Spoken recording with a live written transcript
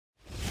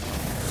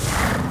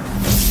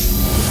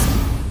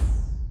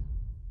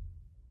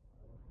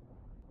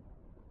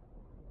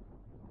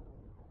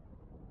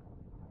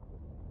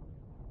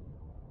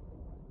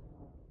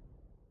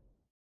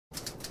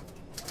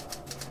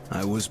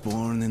I was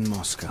born in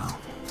Moscow,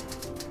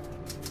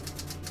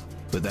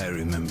 but I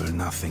remember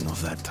nothing of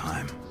that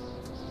time.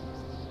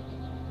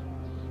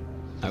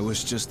 I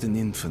was just an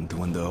infant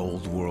when the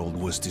old world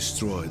was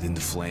destroyed in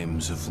the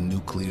flames of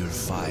nuclear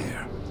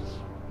fire.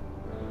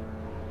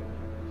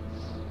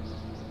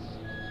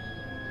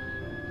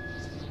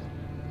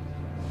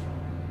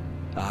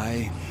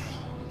 I,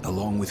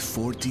 along with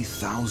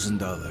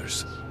 40,000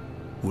 others,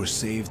 were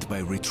saved by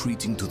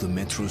retreating to the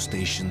metro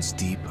stations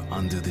deep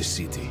under the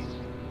city.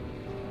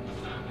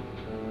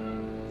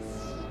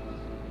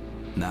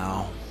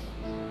 Now,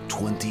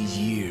 20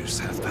 years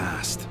have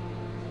passed,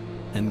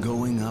 and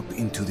going up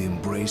into the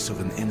embrace of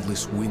an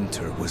endless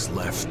winter was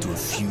left to a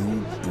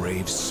few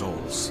brave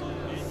souls.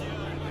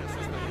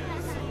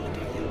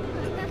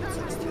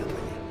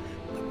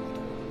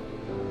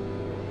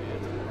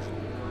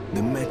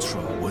 The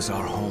metro was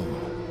our home,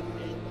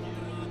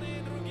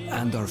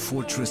 and our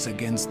fortress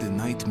against the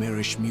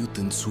nightmarish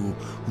mutants who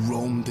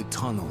roamed the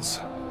tunnels.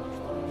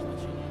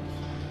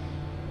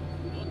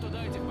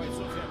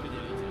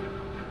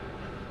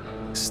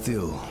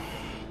 Still,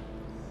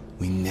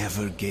 we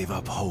never gave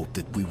up hope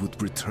that we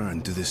would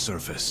return to the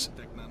surface.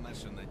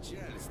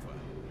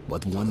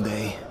 But one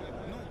day,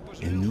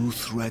 a new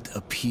threat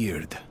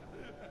appeared,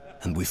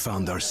 and we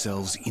found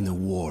ourselves in a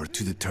war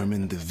to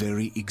determine the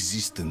very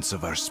existence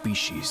of our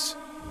species.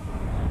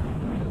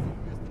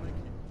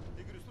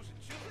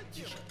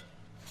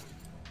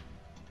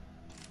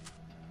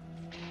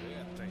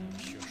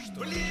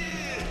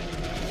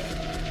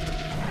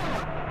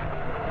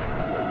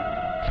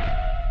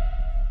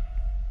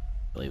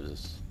 Leaves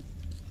us.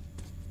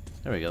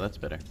 There we go, that's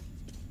better.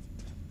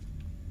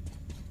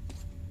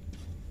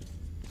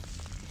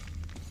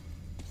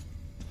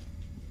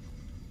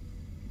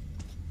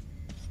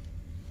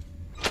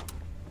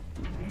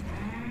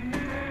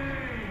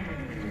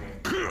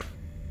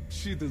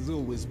 Shit is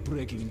always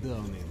breaking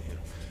down in here.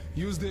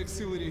 Use the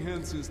auxiliary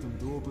hand system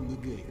to open the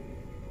gate.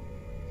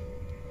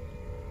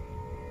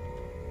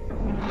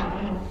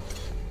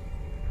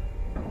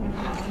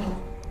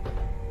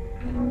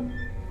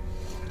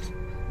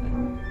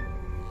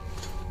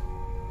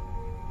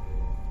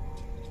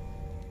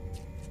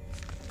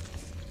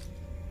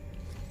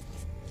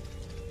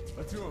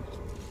 Артём,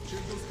 check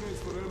those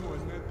crates for ammo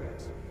and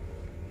medpacks.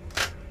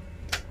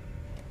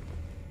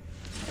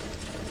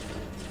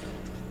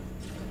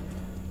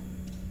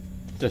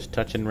 Just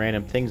touching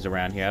random things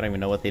around here. I don't even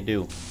know what they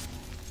do.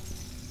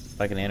 If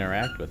I can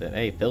interact with it.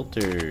 Hey,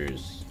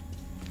 filters.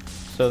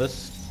 So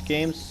this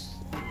game's...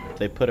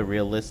 they put a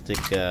realistic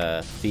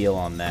feel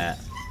on that.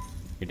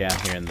 You're down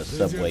here in the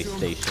subway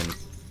station.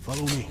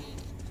 Follow me.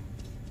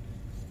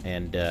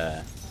 And,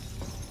 can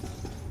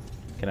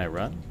I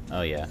run?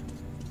 Oh, yeah.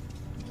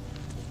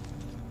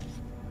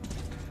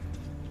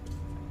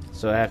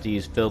 So I have to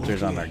use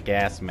filters on our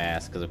gas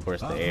mask, because of course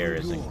the air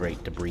isn't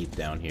great to breathe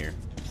down here.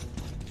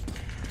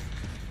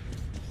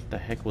 What the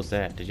heck was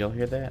that? Did y'all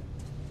hear that?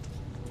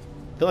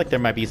 I feel like there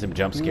might be some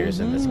jump scares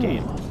in this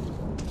game.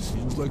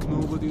 Seems like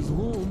nobody's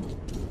home.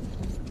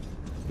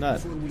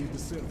 Not Before we leave the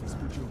surface,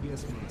 put your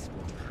gas mask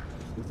on.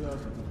 Without it,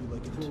 it'd be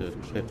like a to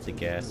goldfish. equip the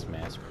gas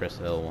mask, press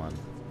L1.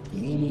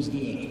 We're almost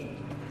there.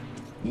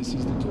 This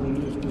is the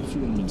turn-off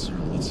performance.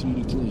 Let's see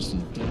the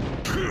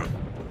close-up.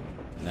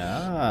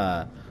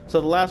 Ah. So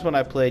the last one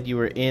I played, you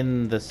were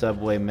in the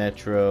subway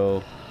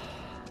metro.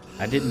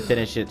 I didn't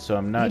finish it, so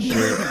I'm not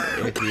sure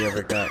if you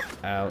ever got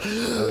out.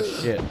 Oh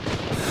shit.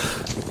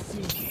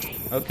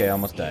 Okay,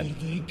 almost died.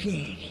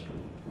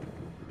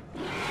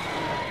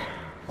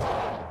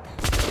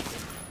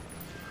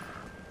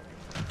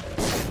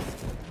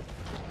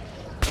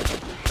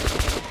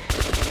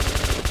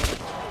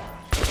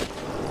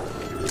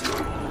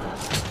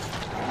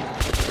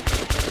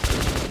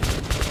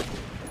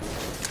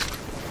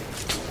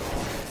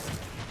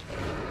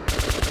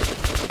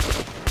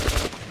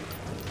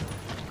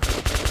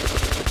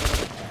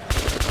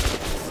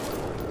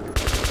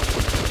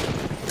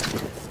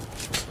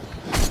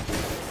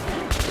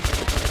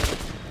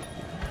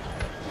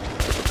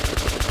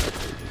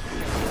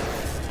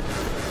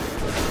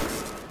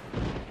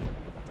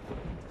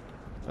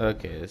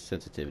 Okay, the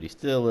sensitivity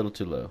still a little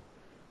too low.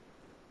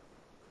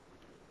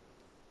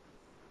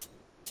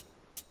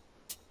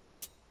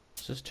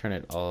 Let's just turn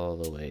it all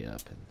the way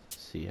up and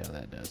see how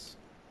that does.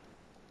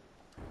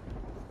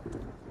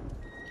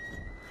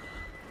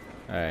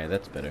 Alright,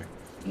 that's better.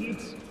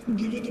 Let's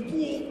give it a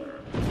pull.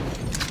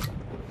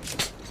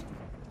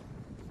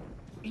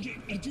 Okay,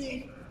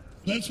 Artyom,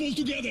 let's pull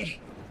together.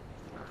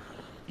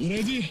 You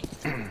ready?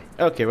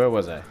 Okay, where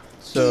was I?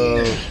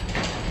 So,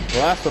 the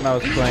last one I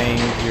was playing,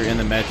 you're in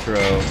the metro.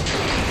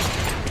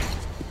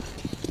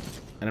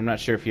 And I'm not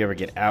sure if you ever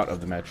get out of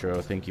the metro.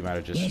 I think you might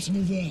have just... Let's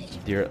move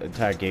out. Your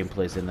entire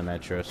gameplay's in the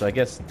metro. So I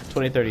guess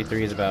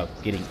 2033 is about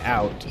getting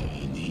out.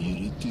 And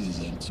here it is,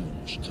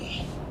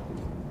 Artyomshka.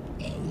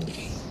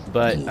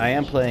 But I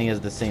am playing as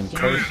the same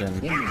person.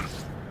 Come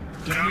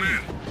in.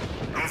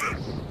 Over.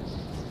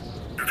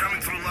 You're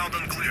coming through loud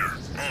and clear.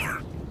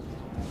 Over.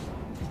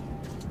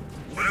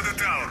 We're at the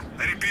tower.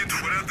 I repeat,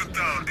 we're at the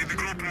tower. Did the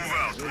group move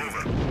out?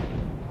 Over.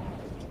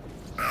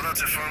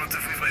 That's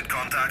affirmative. We've made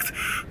contact.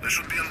 They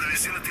should be in the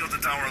vicinity of the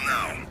tower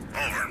now.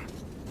 Over.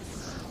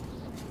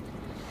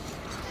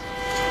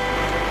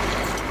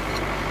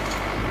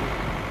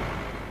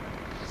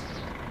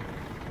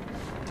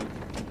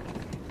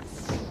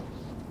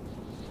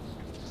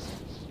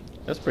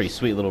 That's a pretty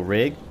sweet little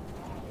rig.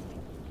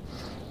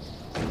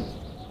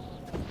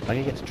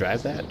 I get to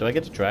drive that? Do I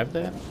get to drive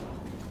that?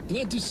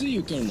 Glad to see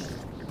you, Colonel.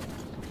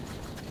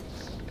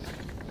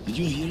 Did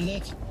you hear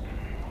that?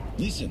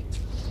 Listen.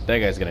 That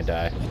guy's gonna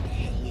die. What the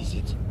hell is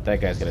it? That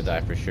guy's gonna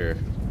die for sure.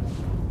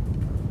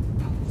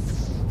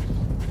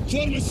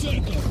 Form a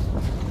circle!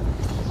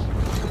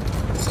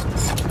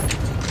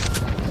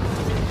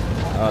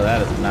 Oh, that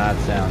does not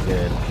sound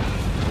good.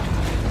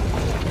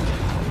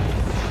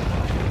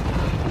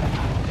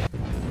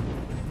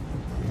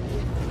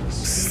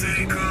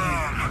 Stay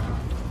calm.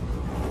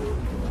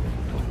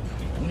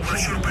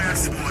 Watch your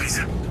backs, boys.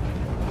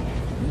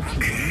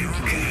 Okay.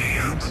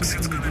 Looks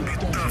it's gonna be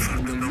tougher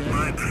than the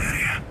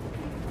library.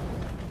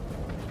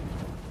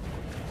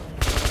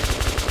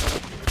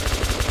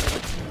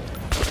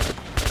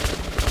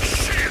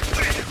 Shit!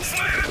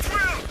 Fire at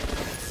will!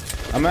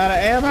 I'm out of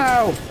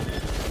ammo!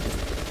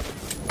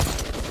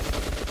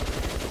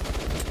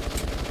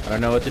 I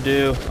don't know what to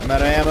do. I'm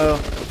out of ammo.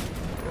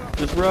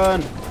 Just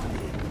run.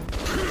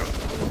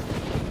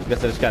 I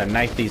guess I just gotta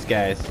knife these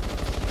guys.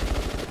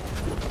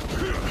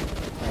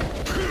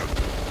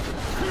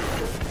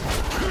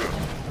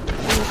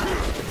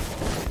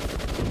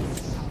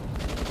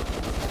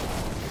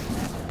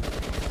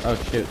 Oh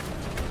shoot.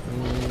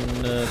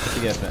 No, put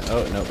the gas mask.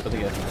 Oh no, put the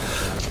gas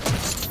mask down.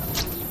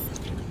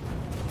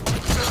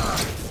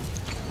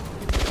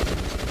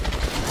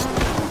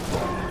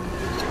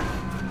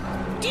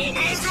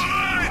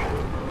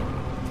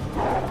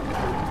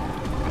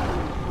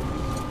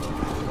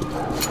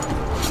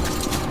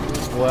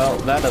 Well,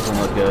 that doesn't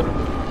look good.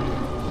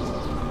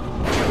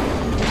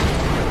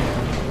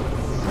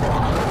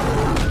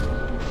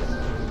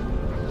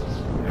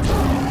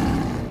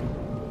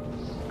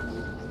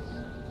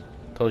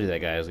 Told you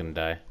that guy was gonna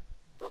die.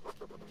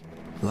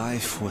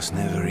 Life was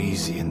never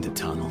easy in the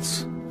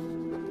tunnels,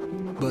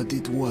 but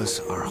it was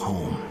our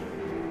home.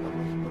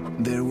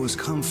 There was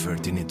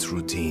comfort in its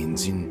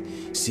routines,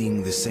 in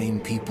seeing the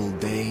same people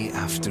day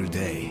after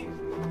day.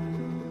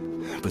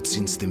 But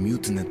since the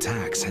mutant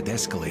attacks had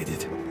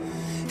escalated,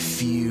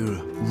 fear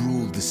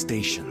ruled the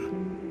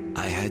station.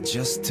 I had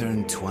just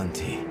turned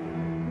 20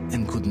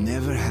 and could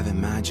never have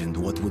imagined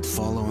what would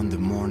follow on the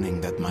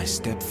morning that my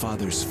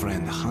stepfather's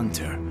friend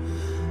Hunter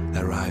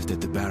arrived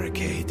at the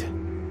barricade.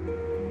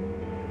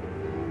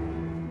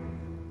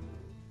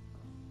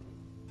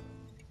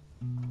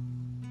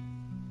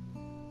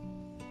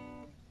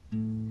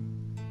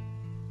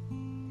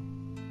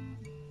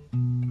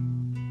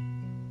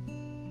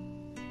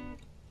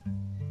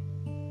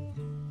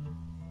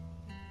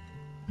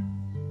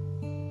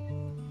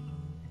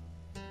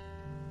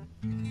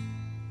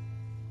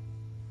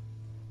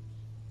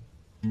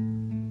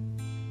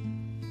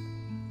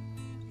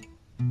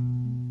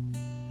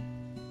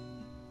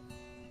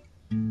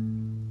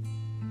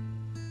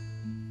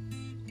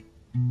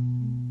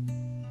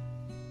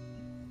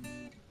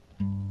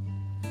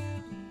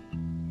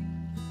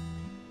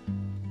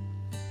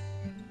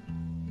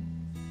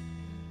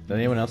 Did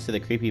anyone else see the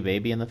creepy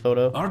baby in the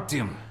photo?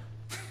 Artyom!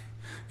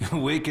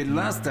 Awake at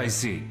last, I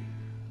see.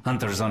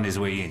 Hunter's on his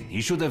way in. He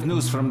should have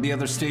news from the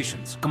other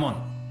stations. Come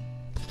on.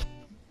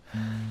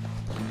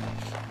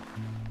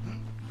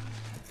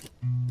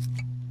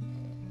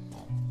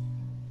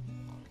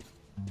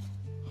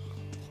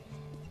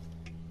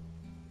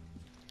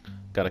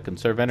 Gotta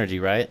conserve energy,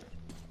 right?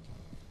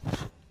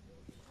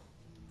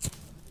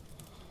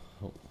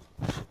 Oh.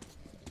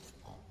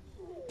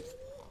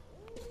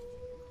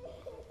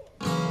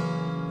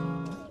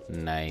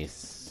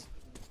 Nice.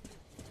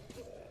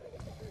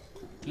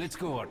 Let's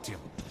go, Artyom.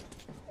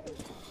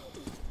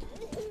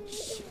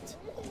 Shit.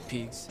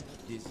 Pigs,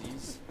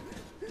 disease.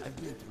 I've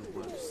been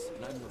through worse,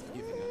 and I'm not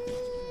giving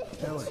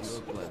up. What's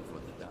your plan for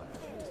the dark?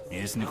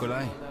 Yes,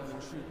 Nikolai?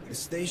 The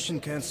station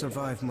can't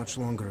survive much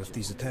longer if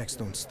these attacks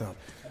don't stop.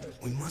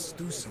 We must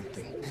do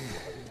something.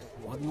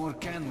 What more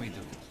can we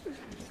do?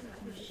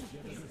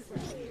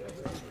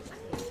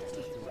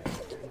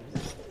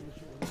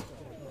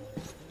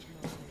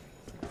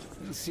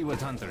 Let's see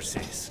what Hunter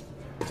says.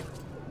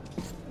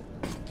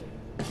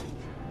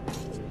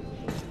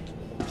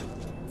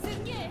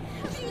 Sergei,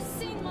 have you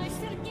seen my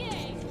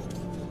Sergei?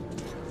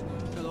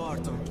 Hello,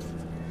 Artyom.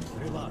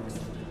 Relax.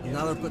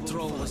 Another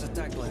patrol was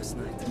attacked last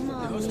night.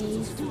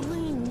 Mommy, do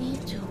we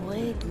need to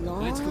wait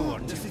long? Let's go,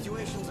 The Artyom.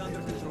 situation's under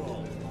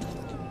control.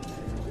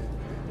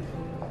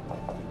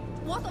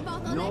 What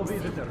about Alexei?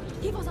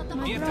 He was at the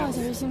Get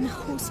brother is in the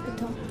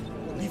hospital.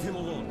 Leave him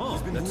alone.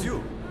 Oh, that's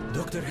you.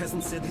 Doctor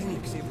hasn't said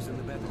anything. He was in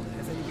the battle.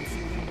 Has anyone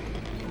seen him?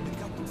 The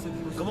captain said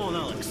he was... Come on,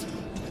 Alex.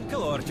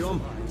 Hello, Artyom.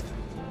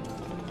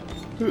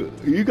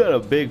 You got a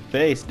big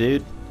face,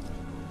 dude. Is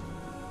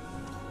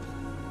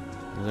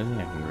there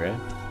anything I can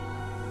grab?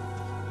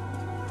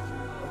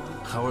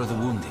 How are the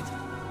wounded?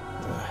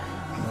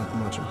 Not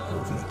much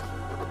improvement.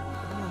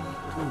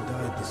 Two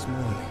died this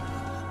morning.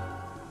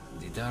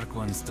 The Dark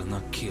Ones do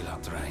not kill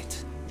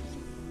outright,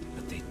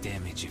 but they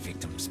damage a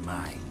victim's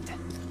mind.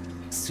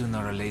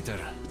 Sooner or later,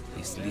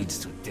 this leads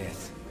to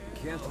death.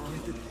 Can't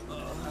get it.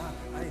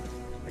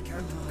 I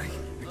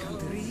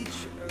can't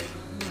reach.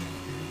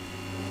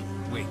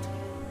 Wait.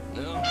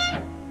 No,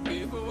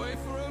 keep away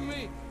from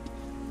me.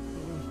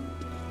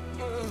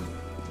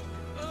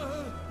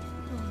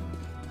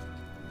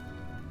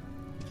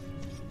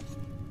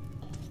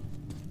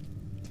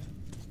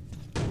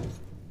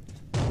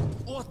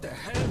 What the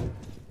hell?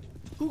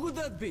 Who could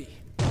that be?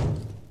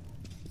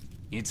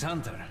 It's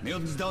Hunter.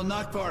 Mutants don't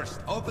knock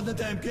first. Open the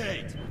damn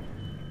gate.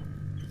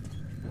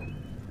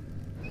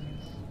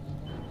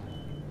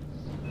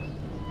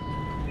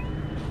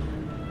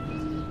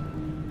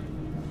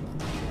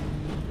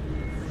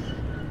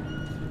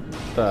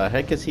 The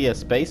heck is he, a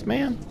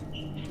spaceman?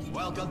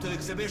 Welcome to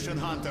Exhibition,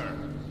 Hunter.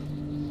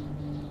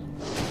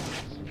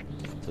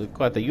 It's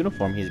quite the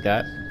uniform he's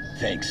got.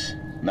 Thanks.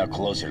 Now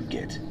closer,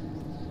 Git.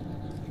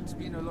 It's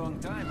been a long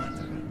time,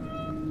 Hunter.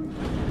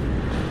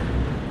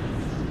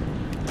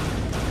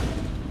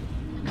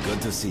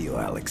 Good to see you,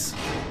 Alex.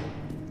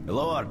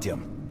 Hello,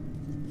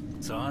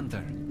 Artyom. So,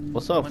 Hunter,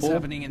 What's up, what's fool?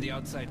 happening in the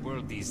outside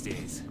world these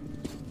days?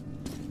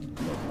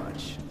 Not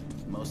much.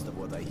 Most of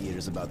what I hear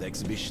is about the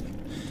exhibition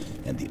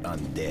and the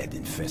undead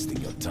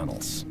infesting your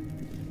tunnels.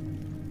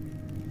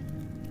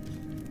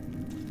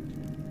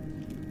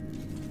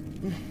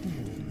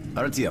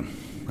 Artyom,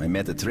 I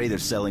met a trader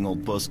selling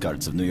old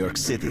postcards of New York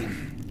City.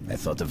 I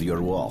thought of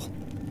your wall.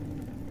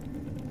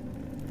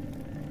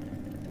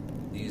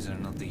 These are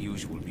not the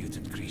usual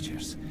mutant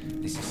creatures.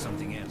 This is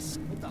something else.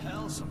 What the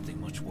hell? Something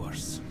much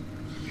worse.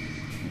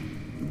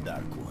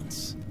 Dark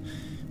ones.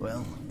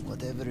 Well,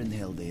 whatever in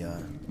hell they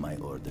are, my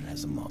order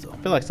has a motto. I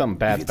feel like something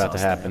bad's about to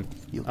happen.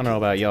 I don't know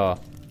about y'all.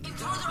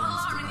 Intruder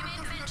alarm in the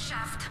main vent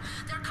shaft.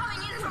 They're coming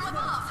in from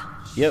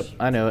above. Yep,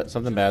 I know it.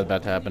 Something bad's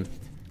about to happen.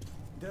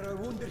 There are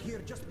wounded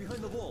here just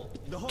behind the wall.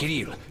 The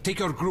Kirill, take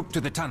your group to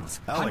the tunnels.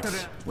 Alex,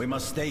 Hunter, we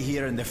must stay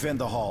here and defend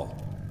the hall.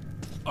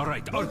 all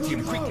right,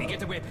 Artyom, quickly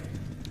get a weapon.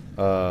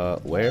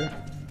 Where?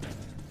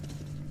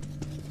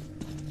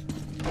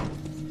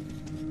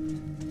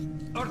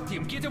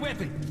 Artyom, get a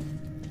weapon.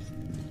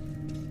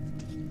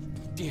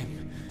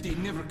 Damn, they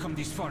never come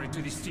this far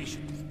into this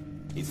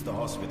station. It's the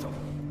hospital.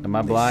 Am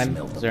I They blind?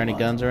 smell the Is there any blood.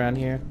 guns around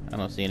here? I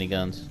don't see any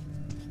guns.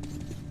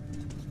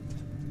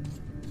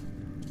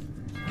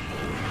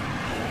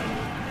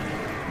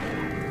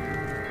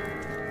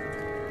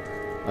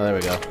 Oh, there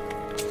we go.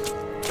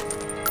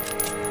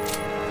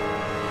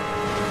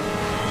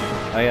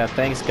 Oh yeah,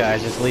 thanks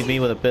guys. Just leave me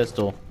with a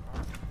pistol.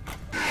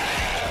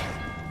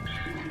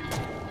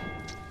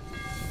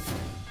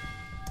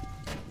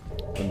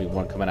 Gonna be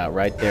one coming out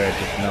right there. I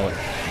just know it.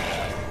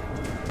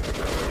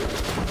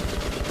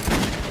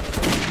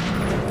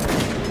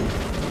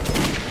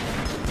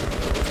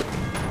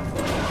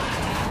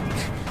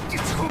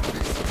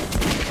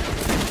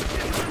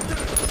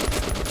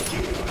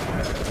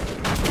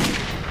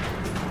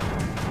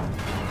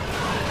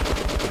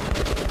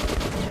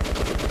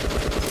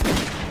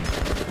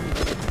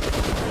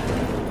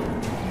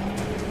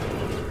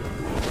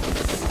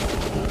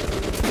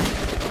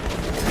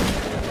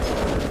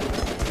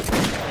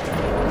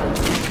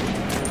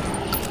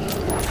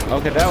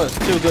 Okay, that was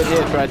 2 good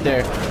hits right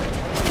there.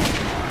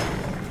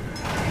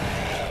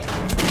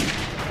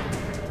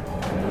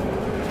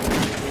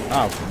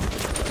 Oh,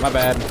 my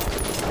bad.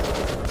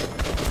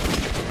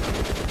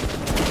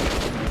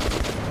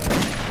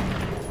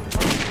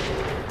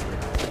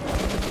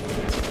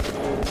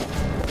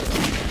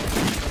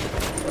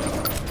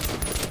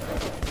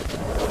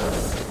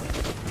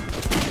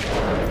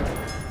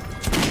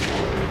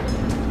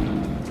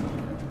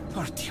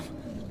 Artyom,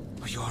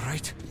 are you all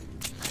right?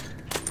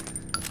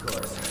 Of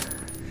course.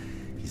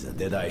 He's a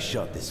dead-eye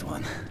shot, this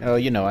one. Oh,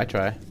 you know, I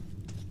try.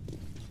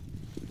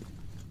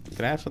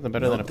 Can I have something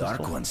better No than a dark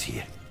pistol? ones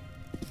here.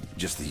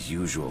 Just the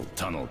usual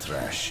tunnel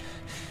trash.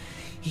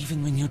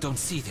 Even when you don't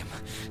see them,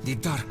 the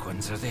Dark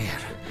Ones are there.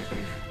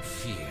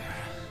 Fear.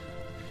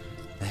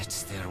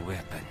 That's their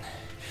weapon.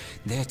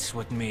 That's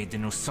what made the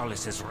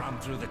Nosalises run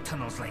through the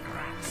tunnels like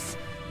rats.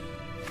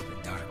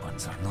 The Dark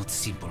Ones are not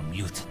simple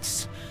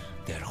mutants.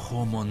 They're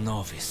Homo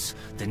Novus,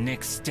 the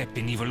next step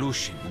in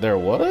evolution. They're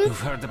what? You've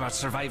heard about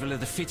survival of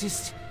the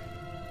fittest?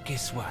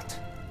 Guess what?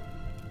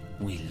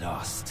 We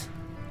lost.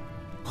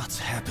 What's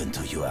happened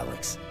to you,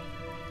 Alex?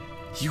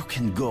 You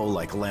can go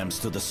like lambs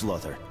to the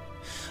slaughter.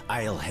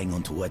 I'll hang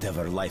on to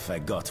whatever life I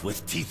got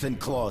with teeth and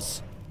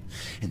claws.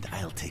 And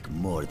I'll take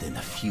more than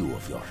a few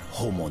of your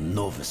Homo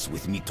Novus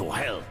with me to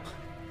hell.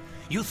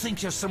 You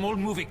think you're some old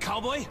movie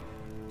cowboy?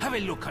 Have a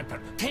look,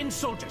 Hunter. 10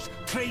 soldiers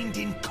trained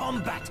in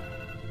combat.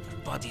 Their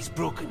bodies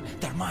broken,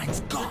 their minds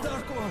gone.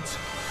 Dark Ones!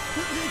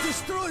 They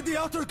destroyed the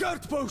outer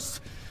guard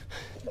post!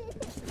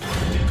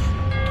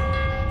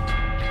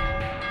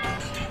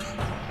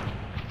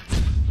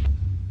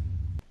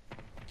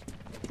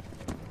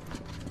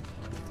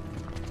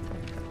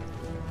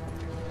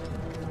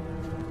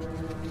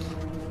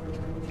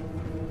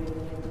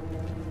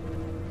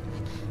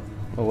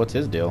 Oh, what's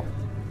his deal?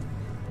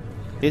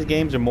 These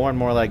games are more and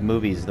more like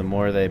movies the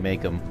more they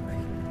make them.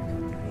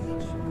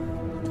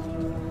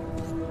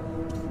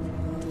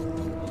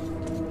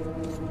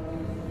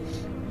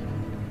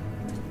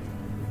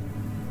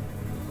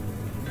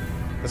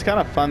 It's kind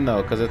of fun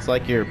though, because it's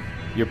like you're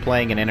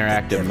playing an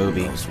interactive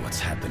movie. Knows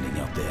what's happening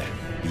out there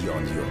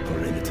beyond your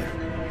perimeter.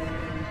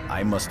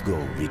 I must go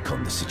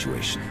recon the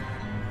situation.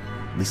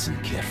 Listen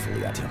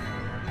carefully, Artyom.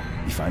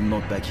 If I'm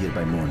not back here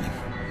by morning,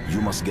 you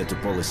must get to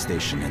police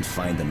station and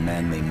find a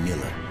man named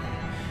Miller.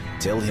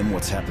 Tell him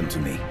what's happened to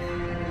me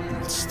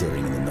and what's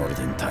stirring in the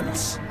northern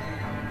tunnels.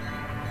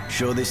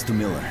 Show this to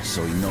Miller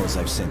so he knows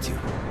I've sent you.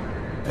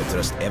 I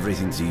trust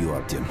everything to you,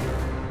 Artyom.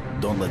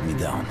 Don't let me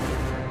down.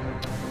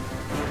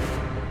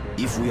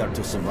 If we are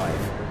to survive,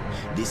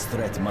 this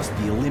threat must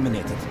be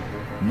eliminated,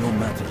 no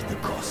matter the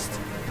cost.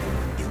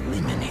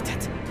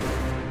 Eliminated.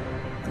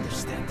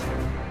 Understand?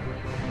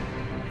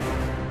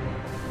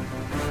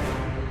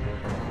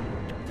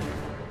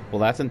 Well,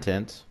 that's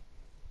intense.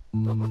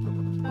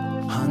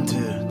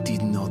 Hunter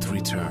did not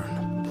return.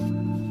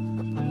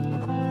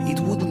 It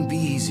wouldn't be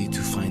easy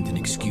to find an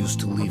excuse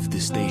to leave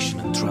the station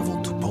and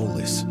travel to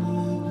Polis,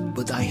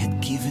 but I had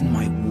given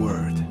my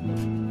word.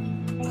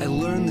 I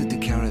learned that the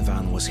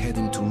caravan was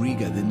heading to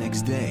Riga the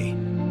next day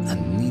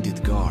and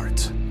needed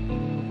guards.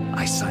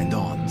 I signed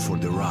on for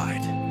the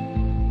ride.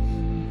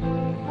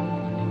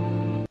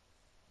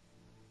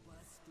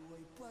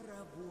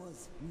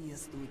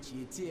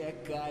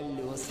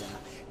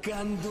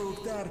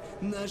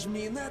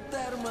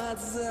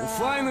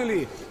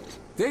 Finally!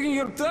 Taking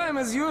your time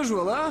as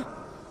usual, huh?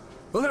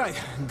 Alright,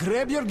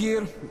 grab your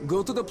gear,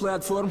 go to the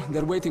platform,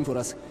 they're waiting for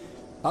us.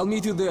 I'll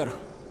meet you there.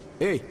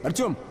 Hey,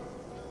 Artyom,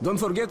 don't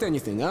forget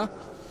anything, huh?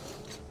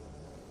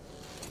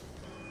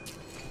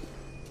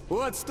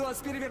 Вот сто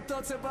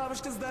перевертаться,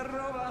 бабушка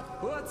здорова.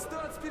 Вот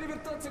сто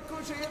перевертаться,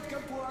 кушает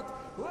компот.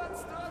 Вот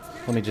сто.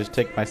 Let me just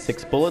take my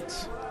 6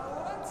 bullets.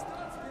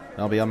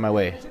 I'll be on my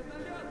way.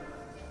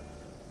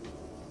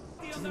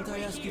 Didn't I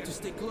ask you to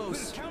stay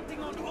close?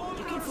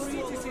 Looking for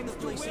you all over the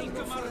place ain't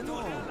no fun at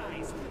all.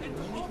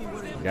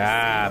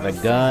 Ah, the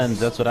guns.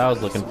 That's what I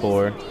was looking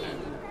for.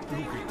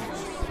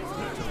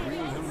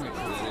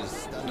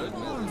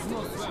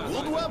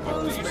 Good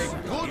weapons make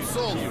good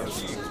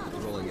soldiers.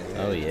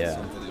 Oh,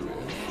 yeah.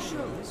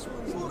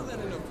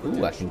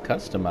 Ooh, I can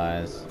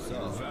customize.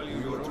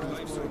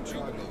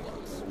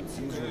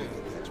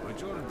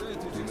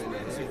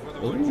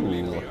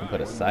 Ooh, I can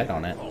put a sight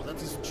on it.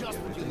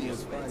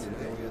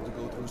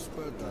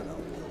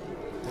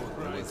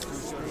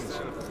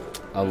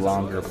 A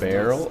longer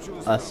barrel,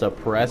 a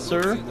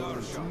suppressor.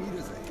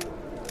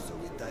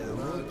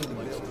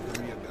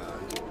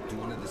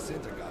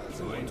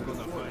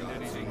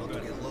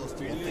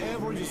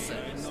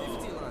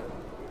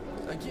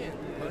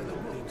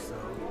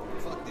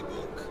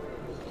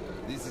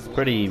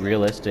 Pretty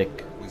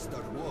realistic.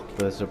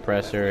 The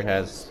suppressor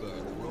has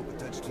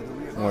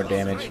more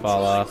damage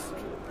fall off.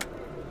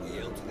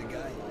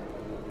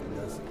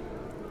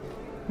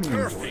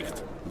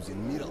 Perfect.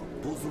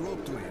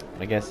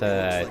 I guess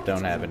I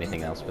don't have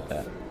anything else with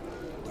that.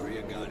 The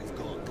rear guard is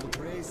gone. No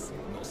trace,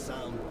 no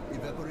sound,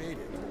 evaporated.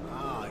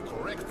 Ah,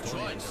 correct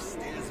choice.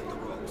 Stares at the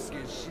ropes,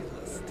 scared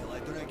shitless till I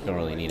direct. Don't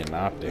really need an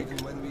optic.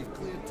 Even when we've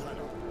cleared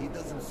tunnel, he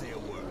doesn't say a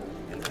word.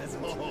 And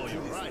hasn't. Oh,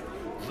 you're right.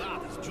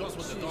 That is just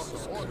what the doctor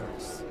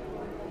orders.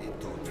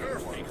 It told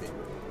perfect.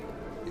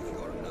 If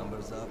your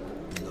number's up,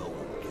 no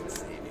one can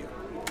save you.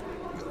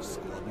 Your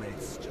squad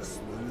mates just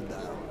slow you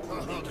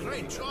down.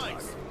 Great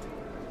choice.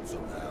 So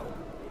now,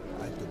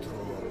 I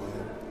patrol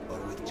alone or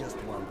with just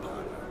one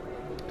partner.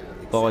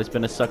 I've always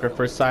been a sucker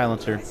for a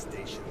silencer.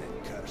 Station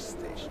and curse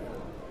station.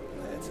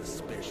 That's a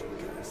special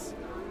curse.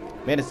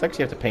 Man, it sucks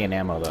you have to pay an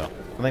ammo though.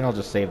 I think I'll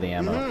just save the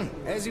ammo.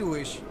 As you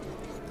wish.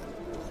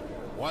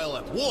 While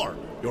at war,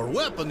 your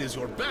weapon is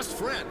your best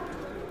friend.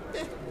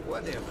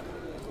 Whatever.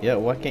 Yeah,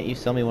 why can't you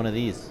sell me one of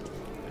these?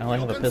 I only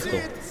have a pistol.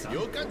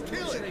 You can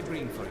kill it.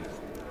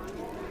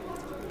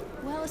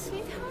 Well,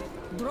 sweetheart?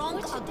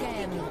 Drunk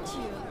again.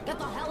 Get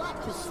the hell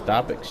up.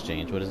 Stop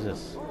exchange. What is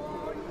this?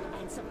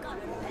 And some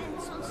colored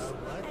pencils.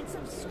 And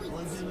some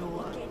sweets.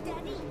 Okay,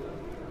 Daddy?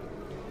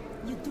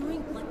 You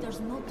drink like there's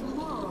no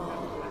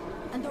tomorrow.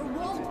 And there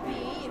won't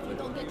be if you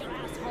don't get your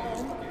ass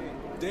home.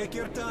 Take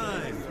your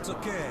time. It's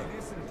okay.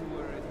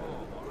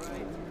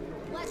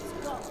 Let's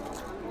go.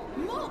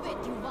 Move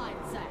it, you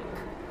white sack.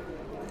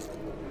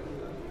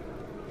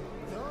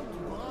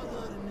 Don't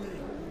bother me.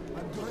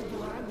 I'm going to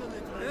handle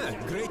it right.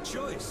 Yeah, great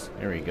choice.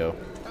 There we go.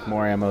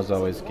 More ammo's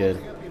always good.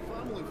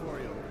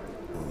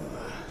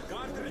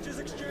 Cartridges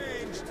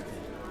exchanged.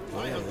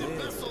 I have the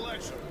best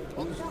selection.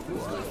 On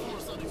purpose for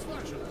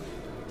satisfaction.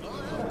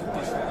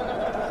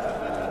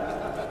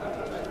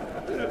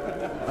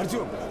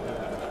 Artyom,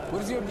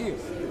 where's your gear?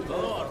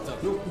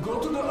 Look, go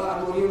to the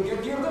armory and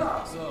get geared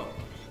up. So,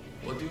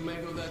 what do you make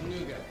of that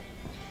new guy?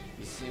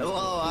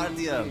 Hello,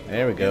 Artyom.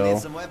 There we You go.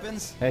 need some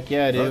weapons? Heck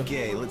yeah, I do.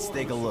 Okay, let's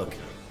take a look.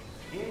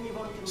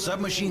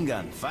 Submachine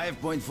gun,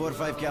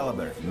 5.45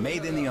 caliber,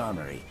 made in the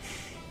armory.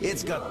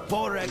 It's got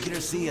poor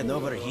accuracy and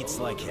overheats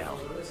like hell.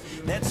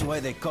 That's why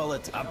they call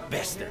it a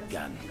bastard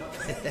gun.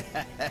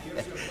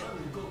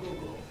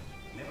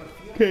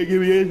 Can't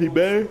give me anything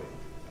better.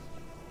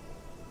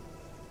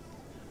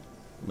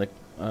 Like,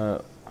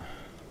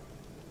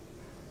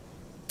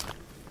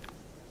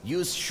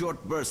 Use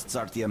short bursts,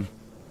 Artyom.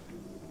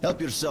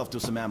 Help yourself to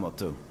some ammo,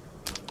 too.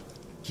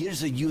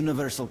 Here's a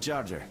universal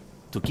charger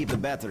to keep the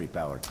battery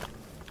powered.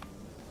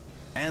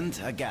 And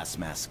a gas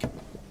mask.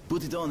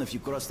 Put it on if you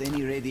crossed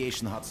any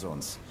radiation hot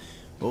zones.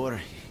 Or,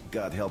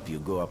 God help you,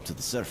 go up to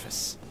the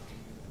surface.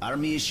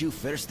 Army issue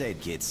first aid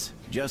kits,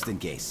 just in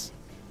case.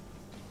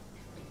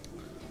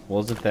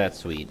 Wasn't that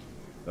sweet?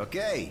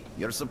 Okay,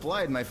 you're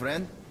supplied, my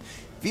friend.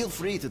 Feel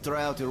free to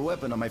try out your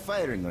weapon on my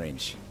firing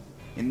range.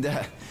 And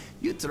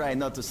you try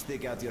not to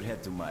stick out your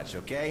head too much,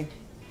 okay?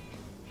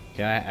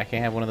 I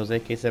can't have one of those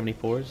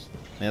AK-74s?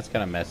 That's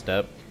kind of messed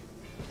up.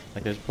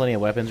 Like, there's plenty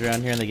of weapons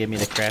around here and they give me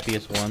the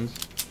crappiest ones.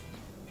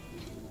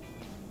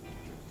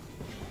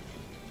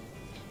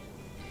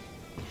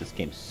 This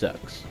game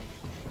sucks.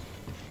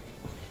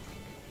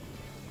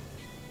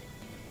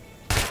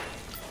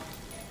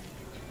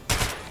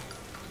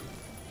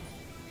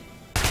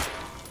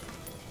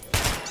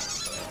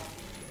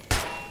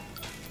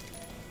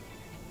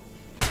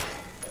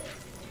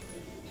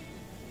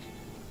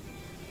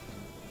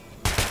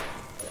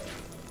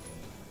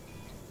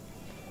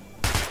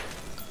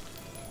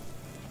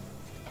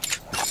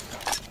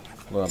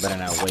 Well, I better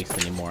not waste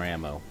any more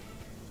ammo.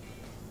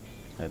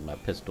 I have my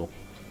pistol.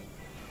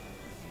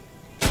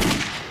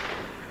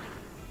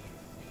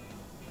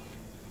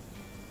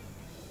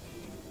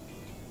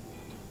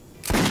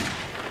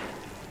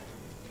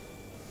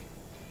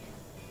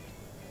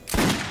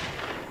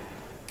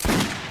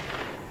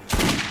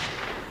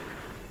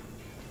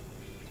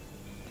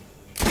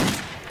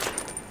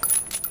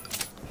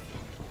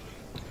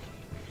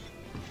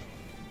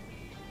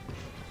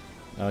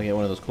 I'll get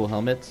one of those cool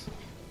helmets.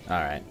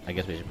 Alright, I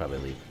guess we should probably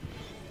leave.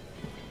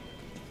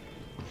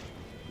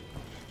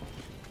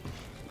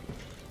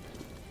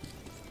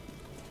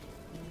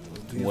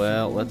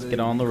 Well, let's get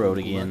on the road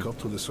again. Back up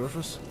to the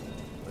surface?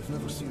 I've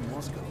never seen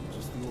Moscow,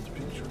 just the old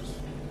pictures.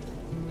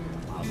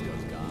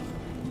 Moscow's gone.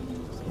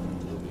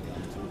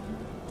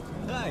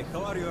 Hi,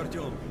 how are you,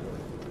 Artyom?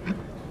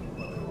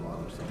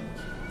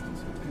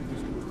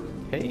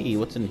 Hey,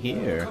 what's in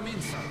here?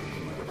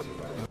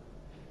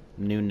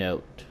 New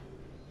note.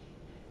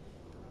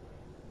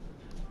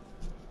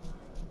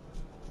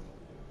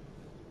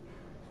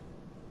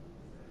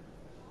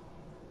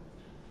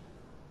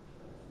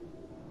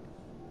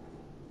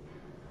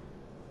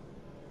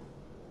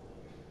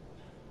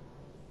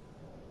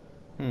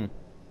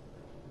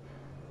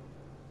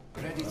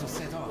 Ready to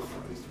set off?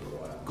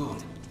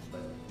 Good.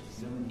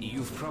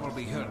 You've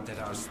probably heard that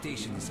our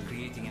station is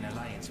creating an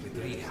alliance with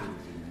Riga.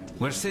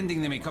 We're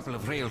sending them a couple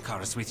of rail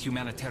cars with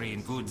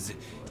humanitarian goods,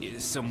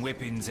 some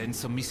weapons and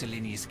some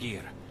miscellaneous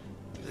gear.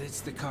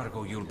 That's the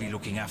cargo you'll be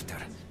looking after.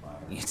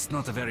 It's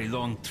not a very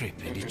long trip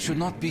and it should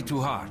not be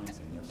too hard.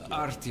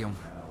 Artyom,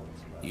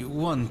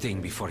 one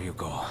thing before you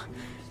go.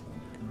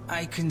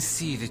 I can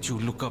see that you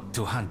look up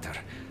to Hunter,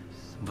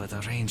 but a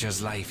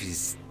ranger's life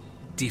is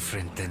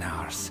different than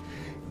ours.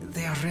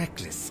 They are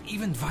reckless,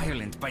 even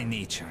violent by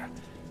nature.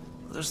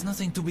 There's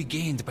nothing to be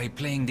gained by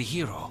playing the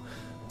hero,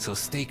 so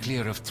stay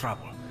clear of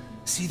trouble.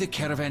 See the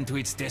caravan to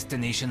its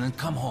destination and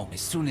come home as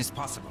soon as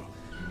possible.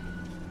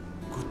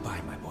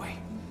 Goodbye, my boy.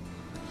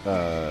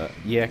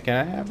 Yeah, can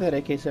I have that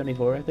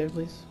AK-74 right there,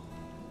 please?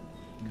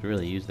 Could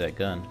really use that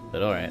gun,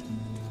 but alright.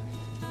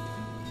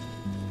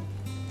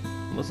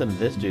 Listen to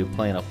this dude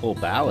playing a full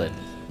ballad.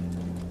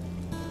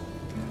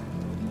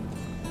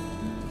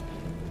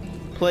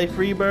 Play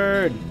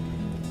Freebird!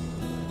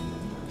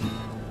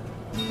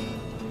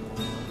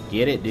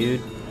 Get it,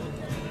 dude.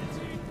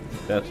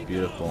 That's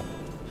beautiful.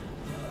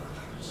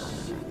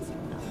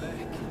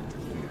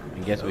 I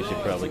guess we should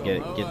probably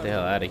get the hell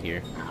out of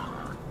here.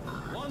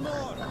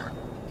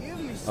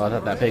 Oh, I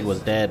thought that pig was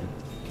dead.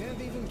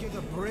 Can't even get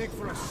a break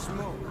for a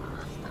smoke.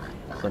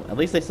 So, at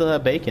least they still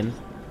have bacon.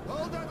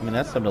 I mean,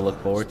 that's something to look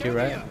forward to,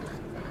 right?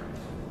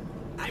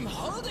 I'm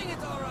holding it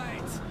all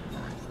right.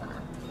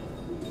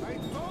 I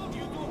told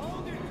you to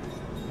hold it.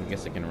 I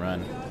guess I can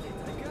run.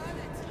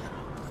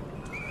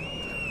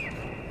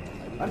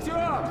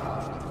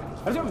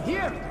 Artyom! Artyom,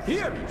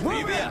 here!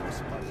 Move it!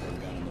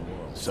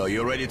 So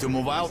you're ready to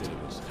move out?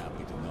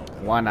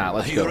 Why not?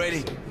 Let's go. Are you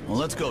ready? Well,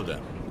 let's go then.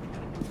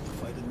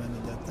 If I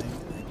demanded that thing,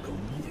 I'd go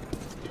near.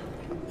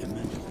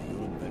 Imagine that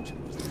your invention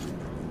was the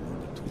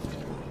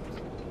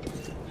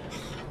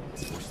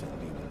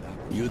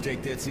You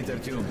take that seat,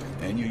 Artyom,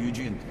 and you,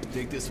 Eugene,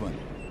 take this one.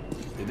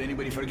 Did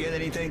anybody forget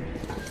anything?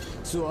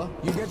 So,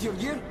 you get your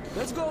gear?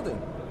 Let's go then.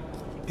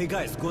 Hey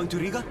guys, going to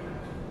Riga?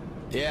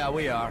 Yeah,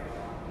 we are.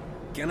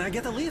 Can I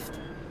get a lift?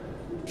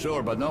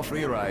 Sure, but no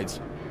free rides.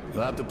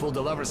 You'll have to pull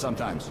the lever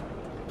sometimes.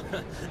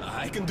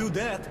 I can do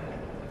that.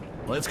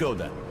 Let's go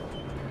then.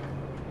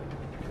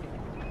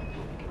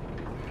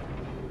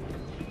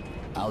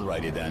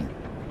 Alrighty then.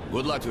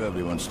 Good luck to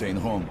everyone staying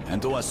home, and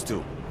to us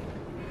too.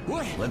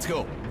 Oi! Let's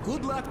go.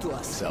 Good luck to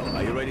us. So,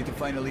 are you ready to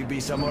finally be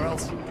somewhere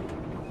else?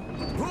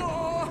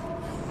 Oh,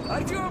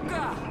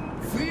 Artyomka!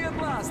 Free at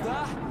last,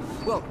 huh?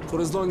 Well, for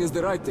as long as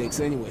the ride takes,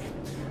 anyway.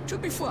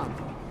 Should be fun.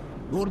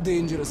 More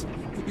dangerous.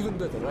 Even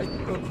better, right?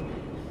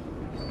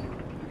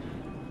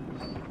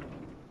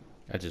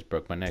 I just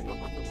broke my neck.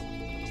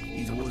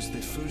 It was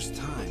the first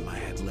time I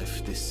had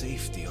left the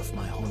safety of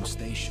my home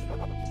station.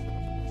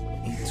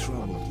 It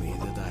troubled me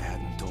that I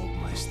hadn't told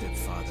my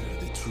stepfather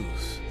the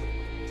truth.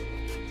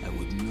 I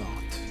would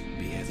not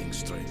be heading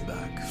straight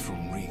back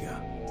from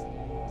Riga.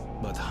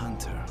 But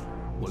Hunter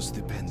was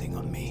depending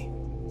on me.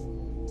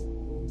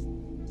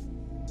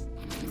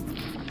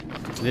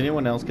 Did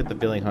anyone else get the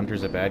feeling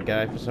Hunter's a bad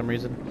guy for some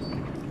reason?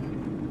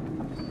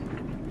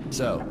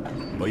 So,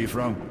 where you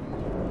from?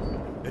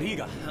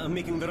 Riga. I'm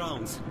making the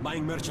rounds,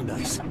 buying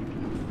merchandise.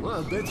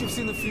 Well, I bet you've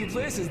seen a few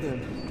places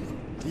then.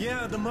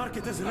 Yeah, the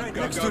market is right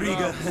next to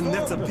Riga, and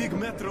that's a big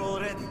metro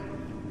already.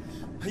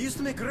 I used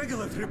to make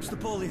regular trips to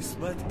Polis,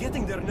 but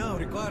getting there now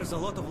requires a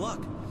lot of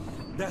luck.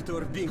 That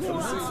or being from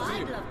the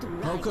same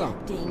team. How come?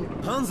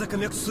 Hansa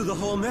connects to the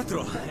whole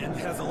metro and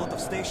has a lot of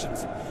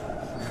stations,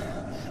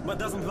 but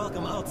doesn't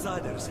welcome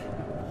outsiders.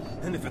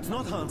 And if it's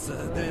not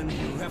Hansa, then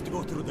you have to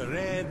go through the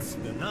Reds,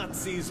 the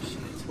Nazis,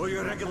 or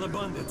your regular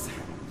bandits.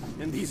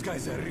 And these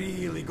guys are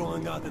really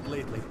going at it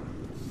lately.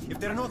 If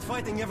they're not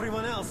fighting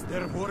everyone else,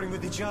 they're warring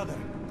with each other.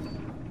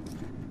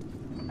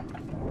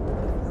 The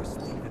worst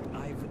thing that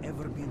I've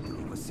ever been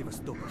through was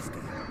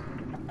Sevastopolskaya.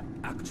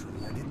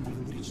 Actually, I didn't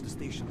even reach the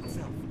station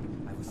itself.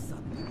 I was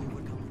suddenly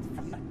overcome with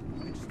fear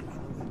and just ran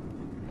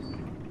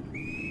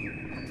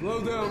away. Slow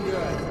down,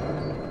 guy.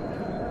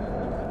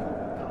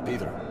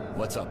 Peter,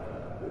 what's up?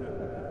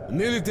 A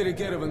military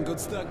caravan got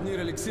stuck near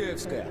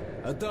Alexeyevskaya.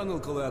 A tunnel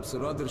collapsed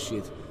or other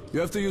shit. You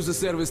have to use the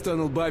service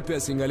tunnel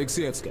bypassing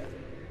Alexeyevskaya.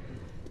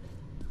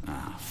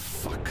 Ah,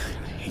 fuck.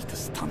 I hate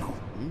this tunnel.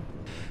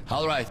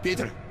 All right,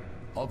 Peter.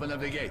 Open up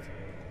the gate.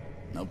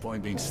 No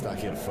point being stuck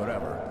here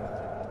forever.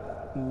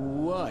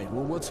 Why?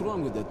 Well, what's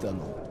wrong with that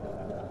tunnel?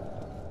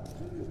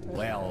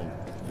 Well,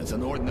 it's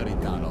an ordinary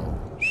tunnel.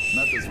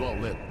 Not as well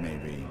lit,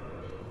 maybe.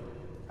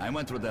 I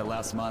went through that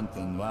last month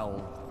and,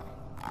 well,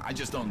 I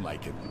just don't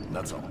like it.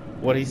 That's all.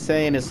 What he's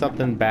saying is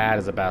something bad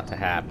is about to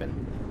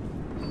happen.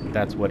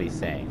 That's what he's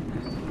saying.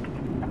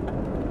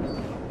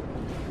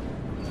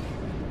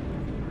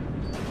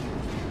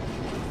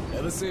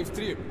 Have a safe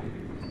trip.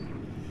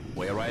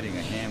 We're riding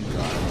a ham car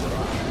in the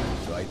rock,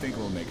 so I think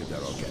we'll make it there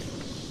okay.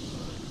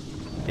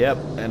 Yep,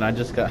 and I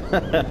just got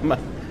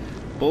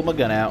pulled my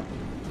gun out.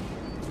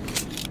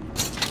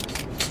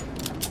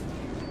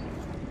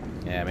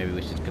 Yeah, maybe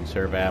we should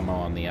conserve ammo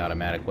on the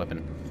automatic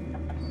weapon.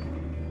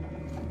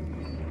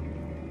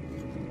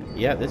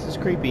 Yeah, this is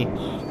creepy.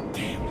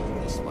 Damn,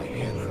 this my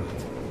hand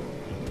hurt.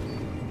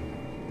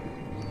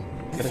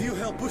 If you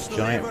help push the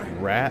Giant lever,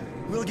 rat.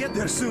 we'll get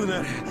there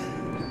sooner.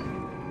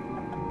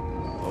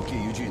 Okay,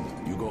 Eugene,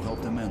 you go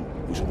help the men.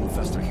 We should move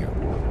faster here.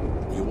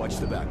 You watch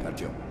the back,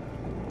 Artyom.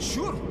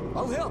 Sure,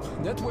 I'll help.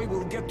 That way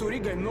we'll get to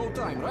Riga in no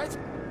time, right?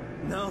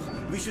 No,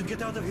 we should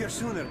get out of here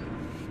sooner.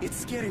 It's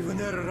scary when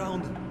they're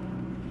around.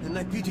 And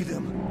I pity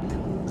them.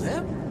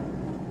 Them?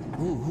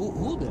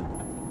 Who them?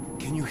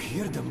 Can you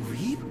hear them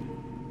weep?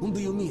 Whom do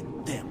you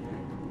mean, them?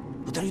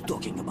 What are you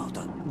talking about,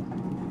 huh?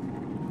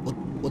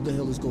 What the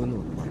hell is going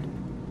on, Bart?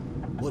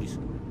 Boris?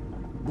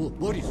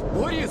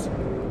 Boris!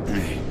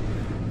 Hey,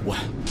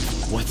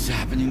 what's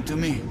happening to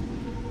me?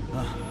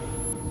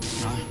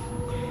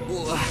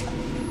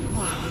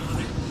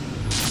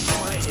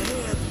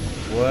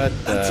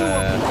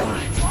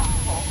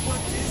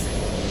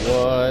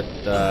 What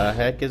the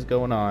heck is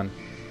going on?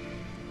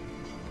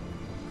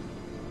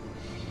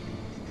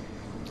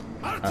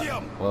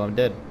 Well, I'm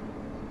dead.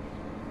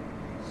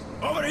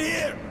 Over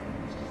here!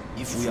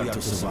 If we are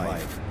to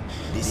survive,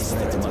 this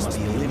threat must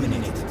be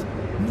eliminated,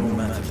 no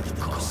matter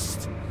the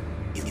cost.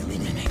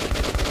 Eliminate.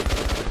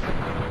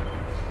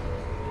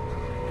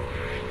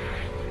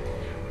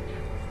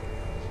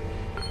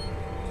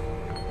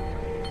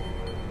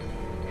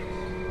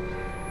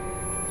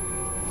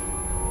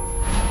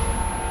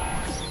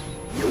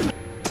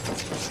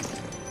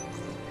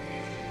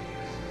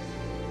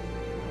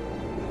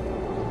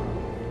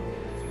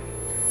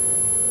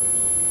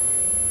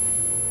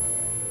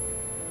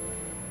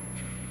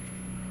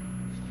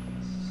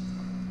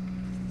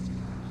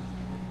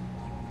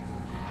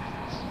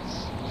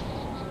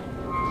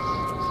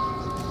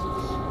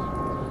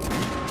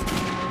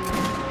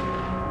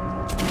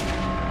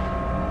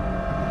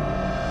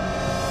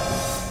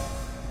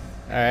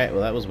 Alright,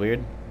 well that was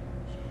weird.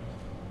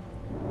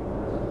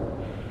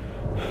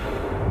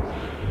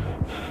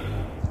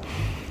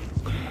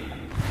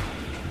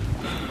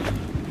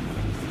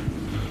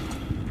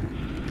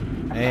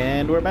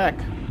 And we're back.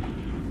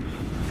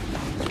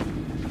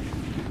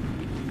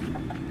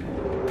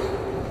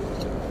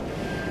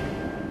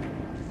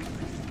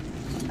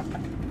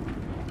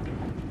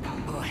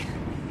 Boy,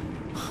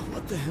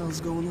 what the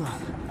hell's going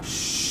on?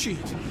 Shit!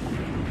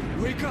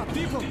 Wake up,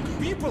 people!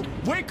 People!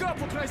 Wake up,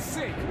 for Christ's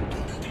sake!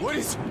 What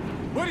is...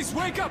 Boris,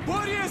 wake up,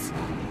 Boris!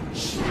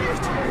 Shit,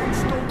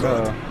 it's no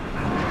good.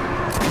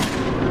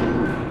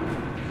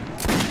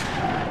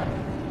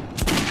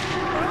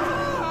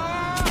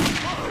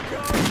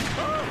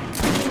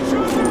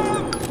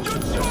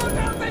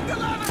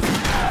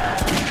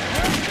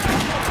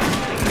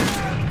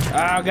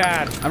 Oh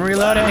god, I'm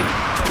reloading.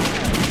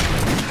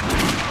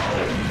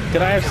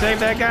 Could I have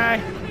saved that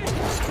guy?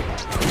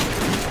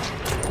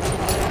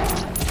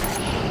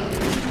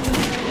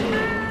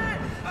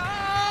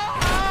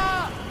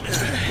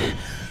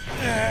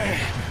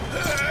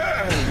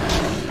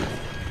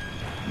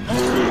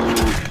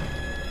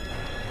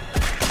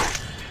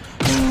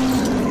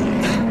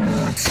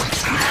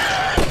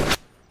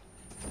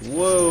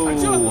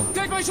 Whoa.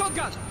 Take my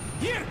shotgun.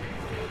 Here.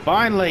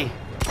 Finally.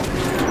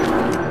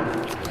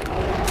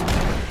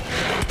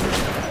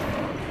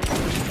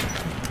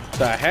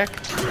 The heck?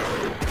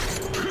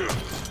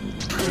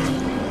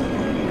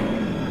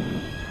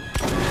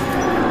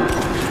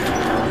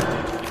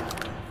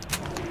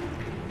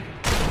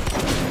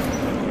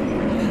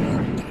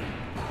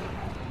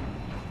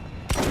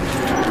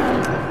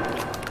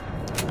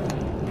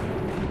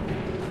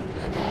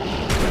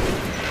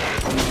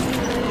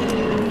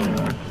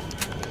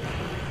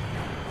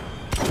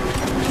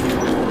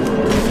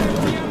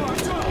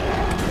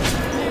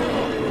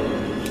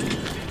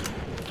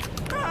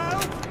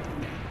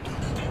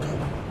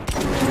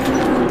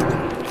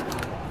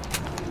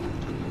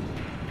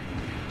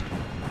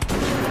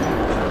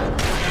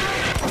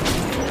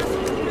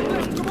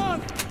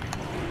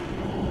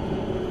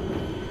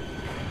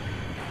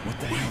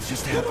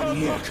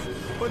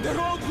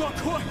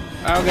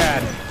 Oh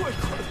god.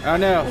 Oh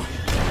no.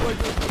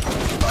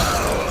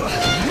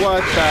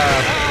 What the?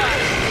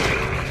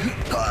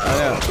 Oh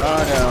no.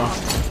 Oh no.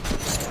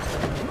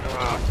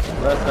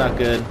 That's not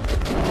good.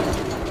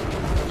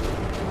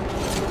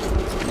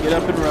 Get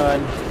up and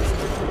run.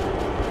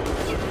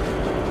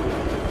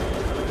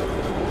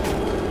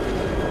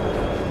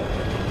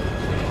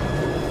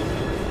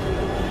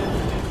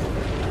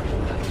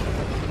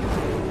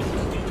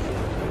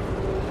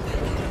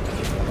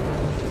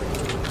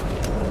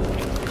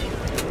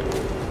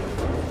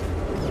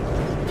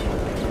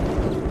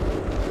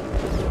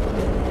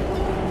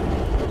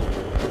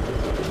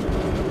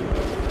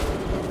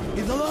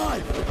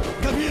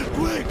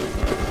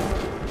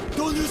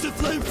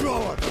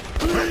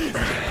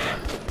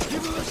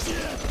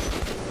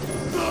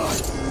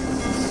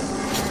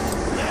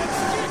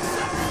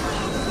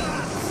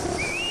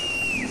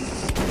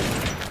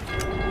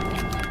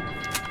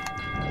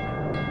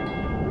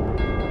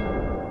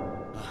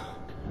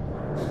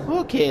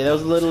 Okay, that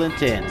was a little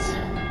intense.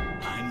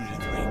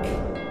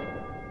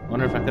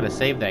 Wonder if I could have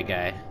saved that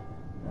guy.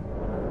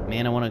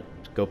 Man, I want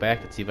to go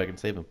back and see if I can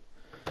save him.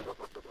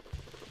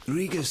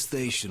 Riga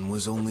Station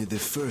was only the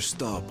first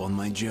stop on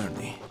my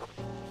journey,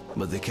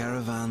 but the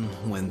caravan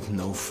went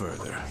no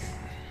further.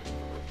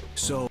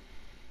 So...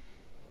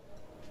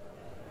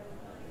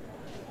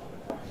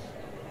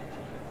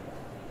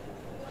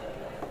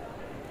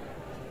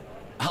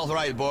 All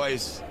right,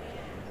 boys.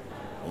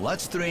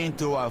 Let's train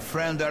to our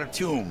friend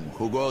Artyom,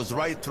 who goes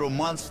right through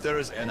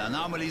monsters and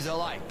anomalies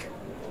alike.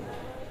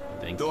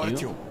 Thank you.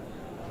 Artyom.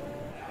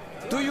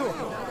 To you.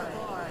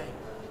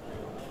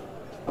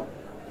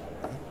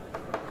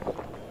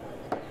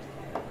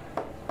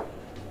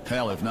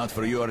 Hell, if not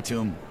for you,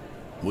 Artyom,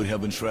 we'd have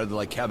been shredded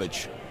like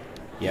cabbage.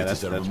 Yeah, that's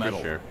for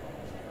sure.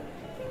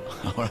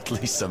 Or at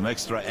least some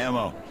extra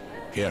ammo.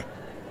 Here,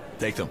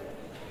 take them.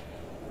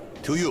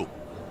 To you.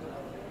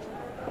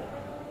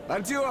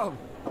 Artyom,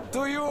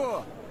 to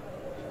you.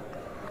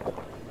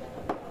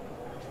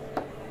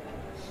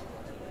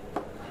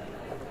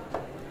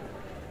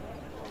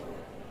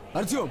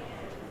 Artyom,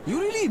 you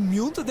really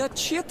immune to that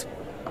shit?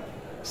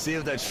 See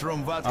if that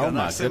shroom vodka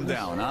knocks him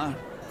down, huh?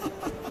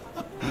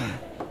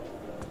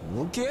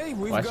 Okay,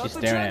 we've got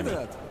to check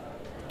that.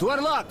 To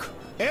our luck,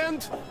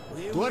 and to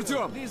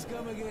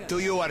Artyom. To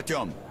you,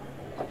 Artyom.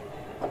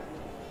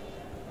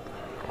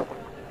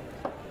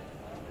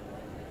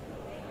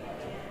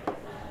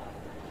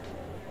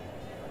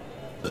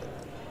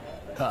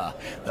 Ha,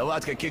 the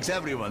vodka kicks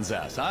everyone's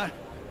ass, huh?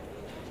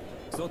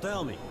 So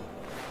tell me,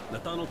 the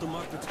tunnel to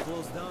market's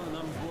closed down and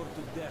I'm bored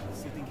to death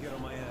sitting here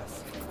on my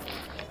ass.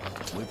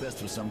 We passed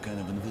through some kind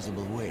of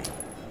invisible way.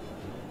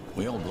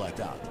 We all blacked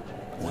out.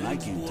 When I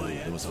came to,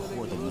 there was a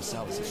horde of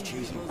Nosalises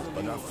chasing us,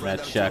 but our friend...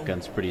 That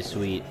shotgun's pretty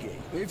sweet.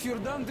 If you're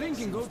done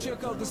drinking, go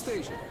check out the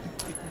station.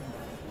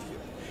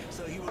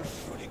 So you were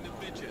shooting the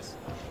bitches.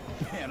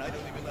 Man, I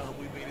don't even know how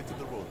we made it to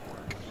the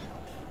roadwork.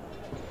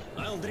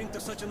 I'll drink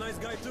to such a nice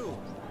guy too.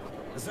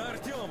 За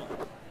Артема.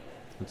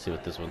 Let's see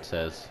what this one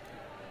says.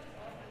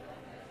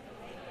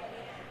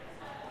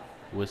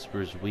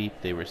 Whispers weep,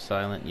 they were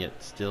silent,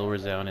 yet still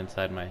resound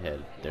inside my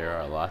head. There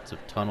are lots of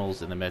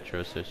tunnels in the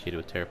metro associated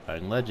with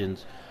terrifying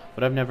legends,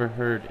 but I've never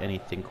heard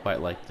anything quite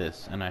like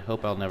this, and I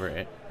hope I'll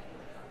never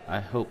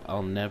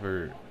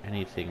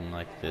anything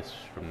like this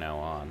from now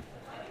on.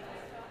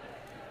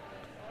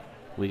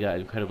 We got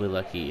incredibly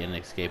lucky in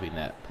escaping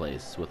that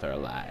place with our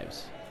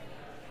lives.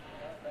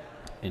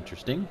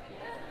 Interesting.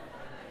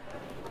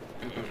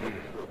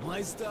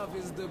 My stuff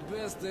is the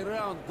best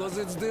around, cause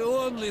it's the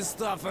only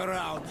stuff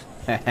around.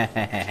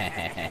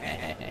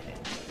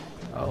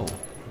 Oh,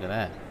 look at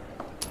that.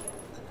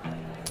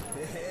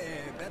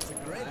 That's a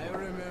great. I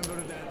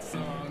remember that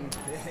song.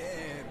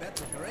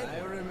 That's a great. I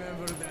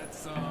remember that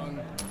song.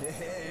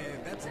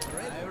 That's a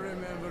great. I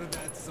remember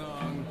that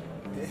song.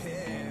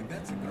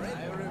 That's a great.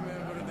 I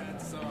remember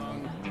that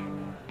song.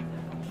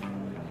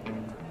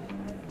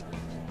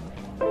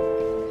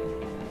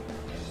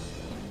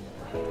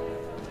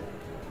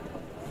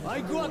 I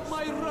got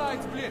my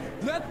rights, please.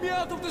 Let me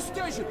out of the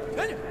station.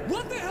 And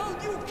what the hell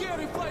do you care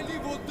if I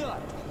live or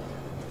die?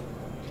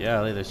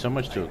 Yeah, there's so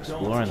much to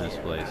explore in this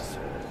place.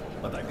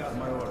 But I got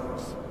my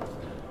orders.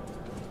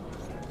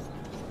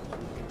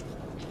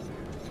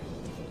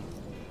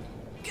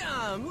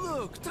 Come,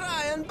 look,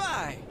 try and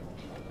buy.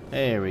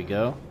 There we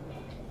go.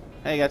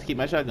 Hey, I got to keep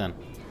my shotgun.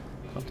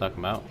 That's what I'm talking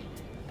about.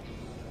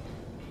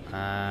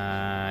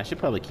 I should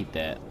probably keep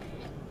that.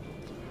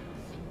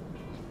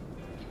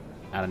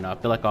 I don't know. I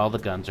feel like all the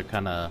guns are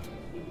kind of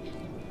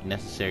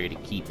necessary to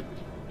keep.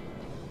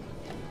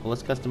 Well,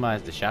 let's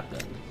customize the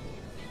shotgun.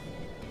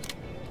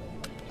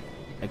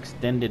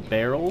 Extended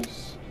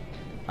barrels.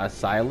 A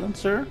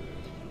silencer.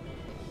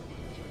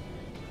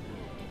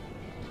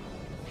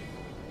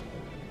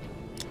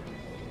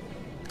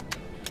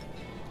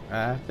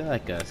 I feel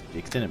like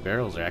extended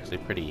barrels are actually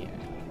pretty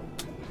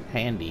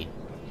handy.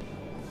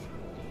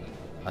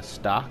 A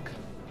stock.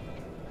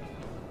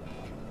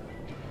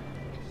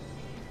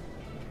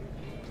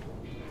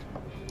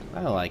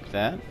 I like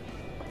that.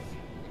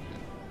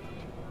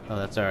 Oh,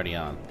 that's already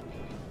on.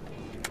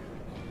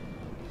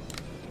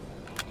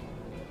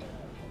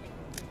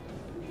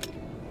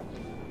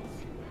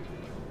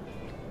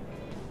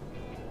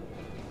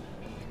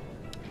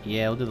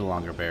 Yeah, we'll do the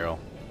longer barrel.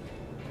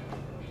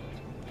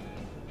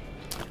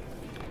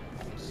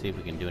 See if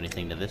we can do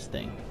anything to this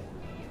thing.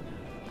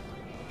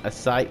 A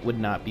sight would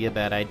not be a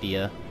bad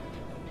idea.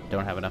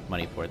 Don't have enough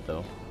money for it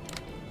though.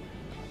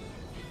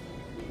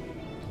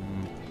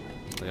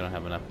 I don't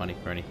have enough money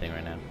for anything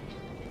right now.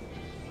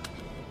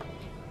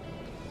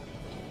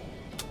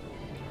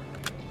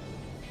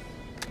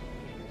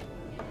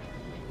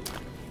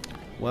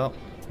 Well,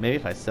 maybe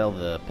if I sell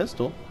the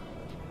pistol.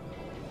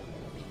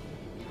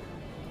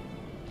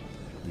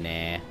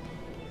 Nah.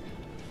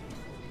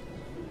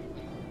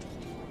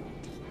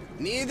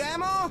 Need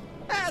ammo?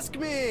 Ask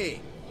me!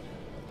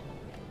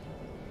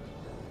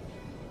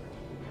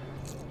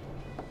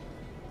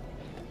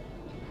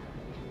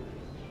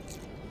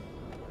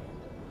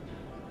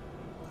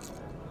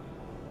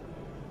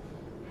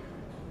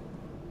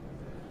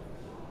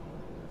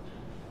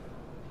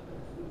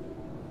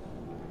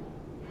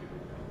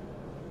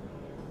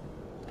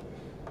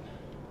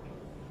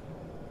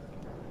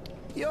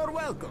 You're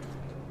welcome.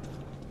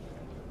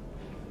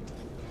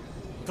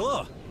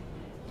 Hello.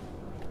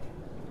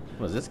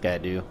 What does this guy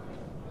do?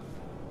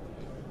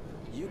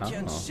 You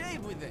can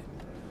shave with it.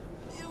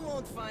 You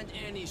won't find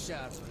any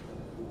sharper.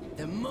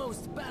 The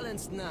most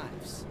balanced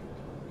knives.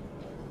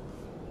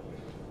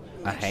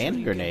 A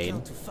hand grenade?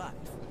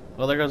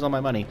 Well, there goes all my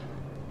money.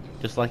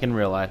 Just like in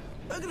real life.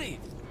 Agreed.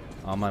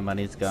 All my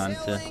money's gone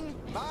Selling,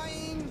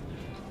 buying.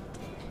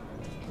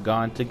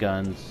 to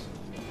guns.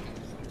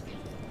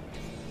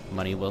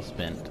 Money well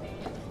spent.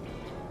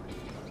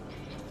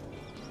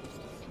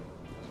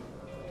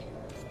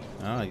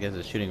 Oh, I guess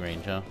it's shooting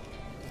range, huh?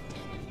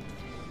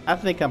 I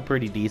think I'm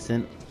pretty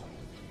decent.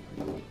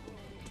 I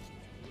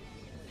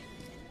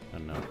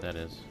don't know what that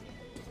is.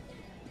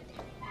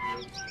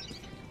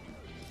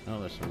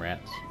 Oh, there's some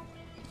rats.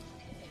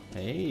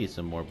 Hey,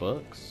 some more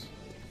books.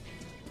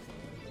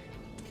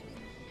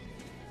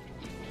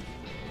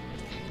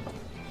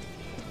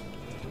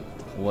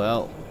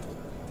 Well.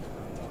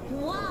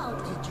 Wow,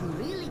 did you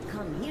really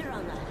come here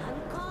on a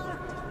handcar?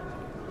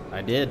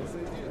 I did.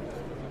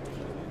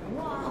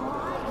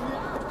 Wow, I'd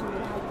love to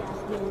ride that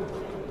thing.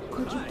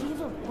 Could you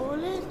give a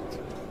bullet?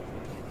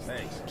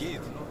 Thanks,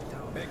 give.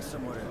 Beg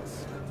somewhere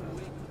else.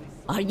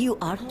 Are you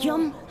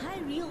Artyom? I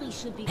really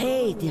should be.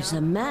 Hey, there's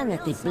a man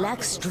at the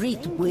Black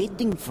Street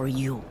waiting for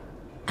you.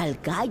 I'll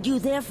guide you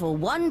there for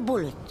one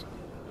bullet.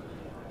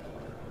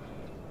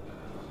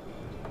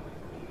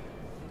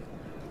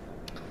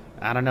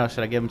 I don't know.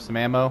 Should I give him some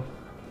ammo?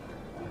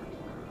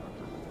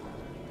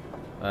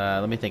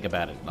 Let me think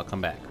about it. I'll come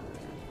back.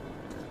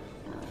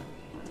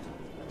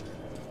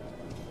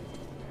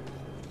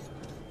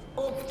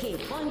 Okay,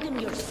 find him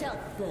yourself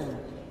then.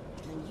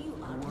 And you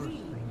are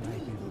really...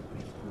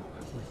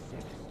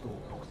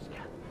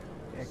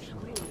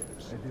 Actually,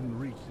 I didn't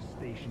reach the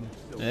station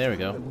itself. There we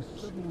go. I was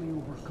suddenly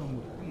overcome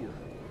with fear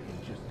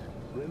and just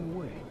ran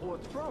away.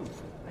 What's from?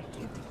 I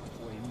can't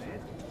explain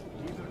that.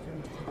 Either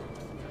can...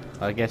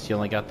 I guess you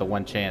only got the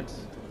one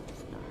chance.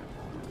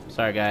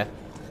 Sorry, guy.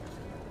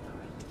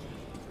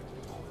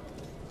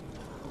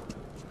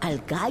 I'll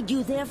guide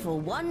you there for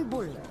one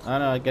bullet. Oh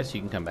no, I guess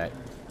you can come back.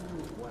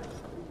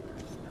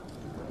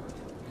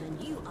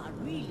 And you are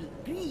really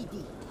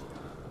greedy.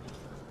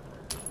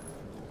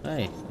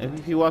 Hey,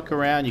 if you walk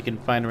around, you can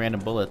find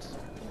random bullets.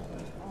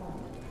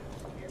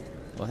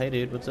 Well, hey,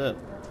 dude, what's up?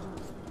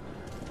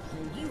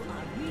 You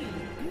are really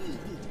greedy.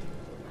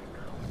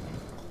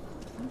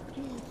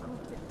 Okay,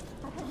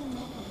 I had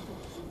enough of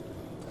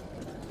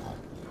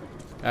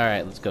this. All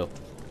right, let's go.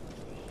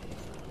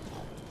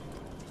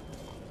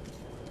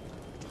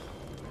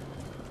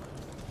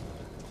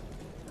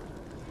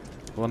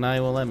 Well, now he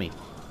won't let me.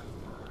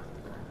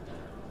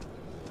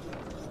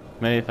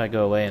 Maybe if I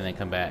go away and then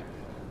come back.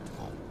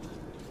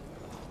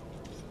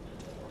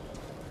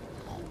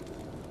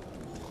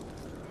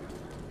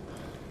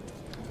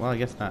 Well, I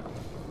guess not.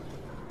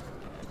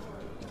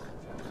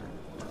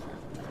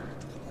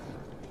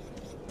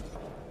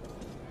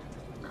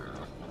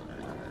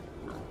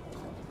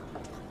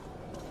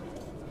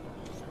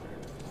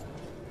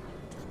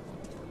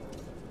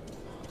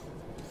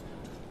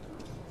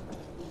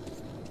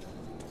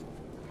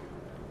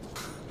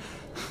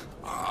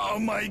 Oh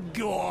my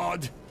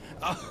god!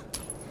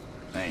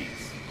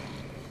 Thanks.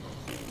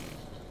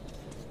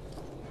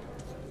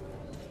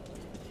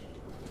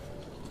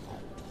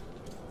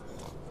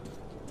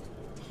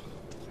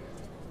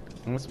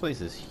 And this place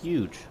is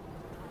huge.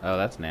 Oh,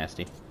 that's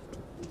nasty.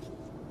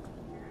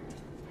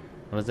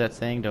 What is that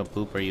saying? Don't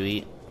poop or you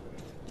eat?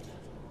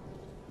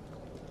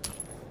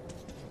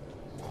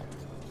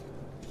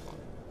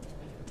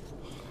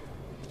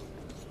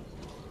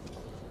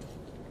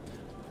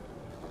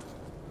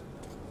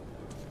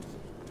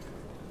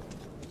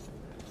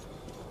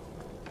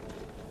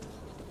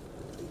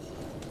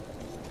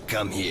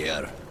 Come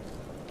here.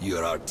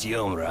 You're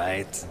Artyom,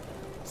 right?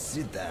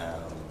 Sit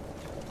down.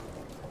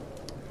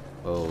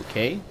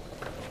 Okay.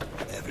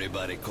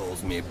 Everybody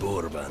calls me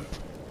Bourbon.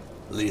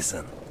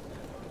 Listen,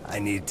 I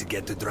need to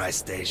get to Dry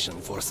Station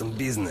for some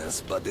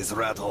business, but this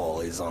rat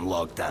hole is on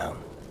lockdown.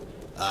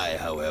 I,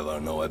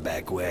 however, know a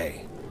back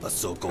way. A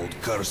so-called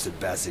cursed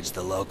passage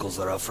the locals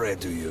are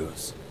afraid to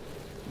use.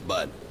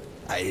 But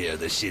I hear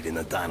the shit in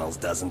the tunnels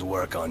doesn't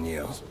work on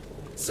you.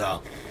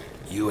 So,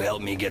 you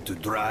help me get to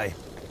Dry,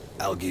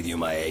 I'll give you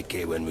my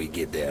AK when we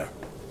get there.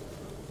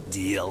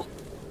 Deal?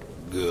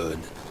 Good.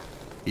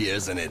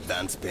 Here's an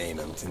advance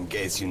payment in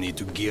case you need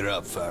to gear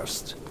up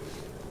first.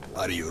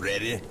 Are you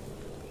ready?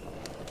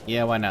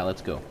 Yeah, why not?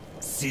 Let's go.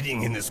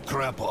 Sitting in this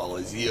crap hole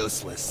is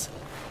useless.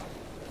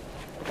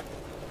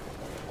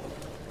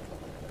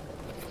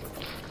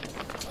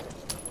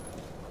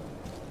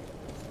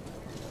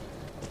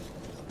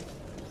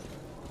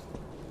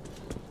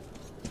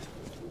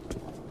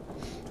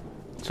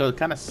 So it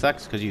kind of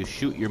sucks because you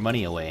shoot your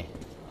money away.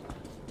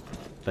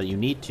 But you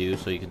need to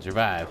so you can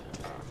survive.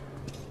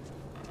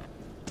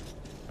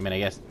 I mean, I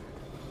guess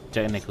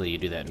technically you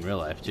do that in real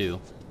life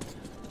too.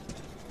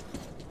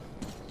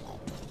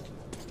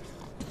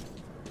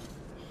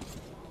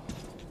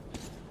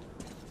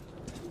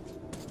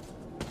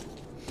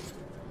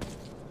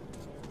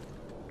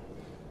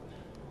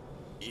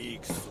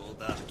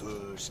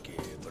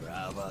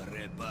 Браво,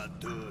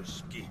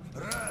 ребятушки.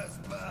 Раз,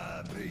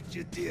 два, три,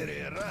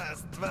 четыре.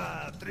 Раз,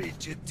 два, три,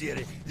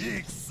 четыре.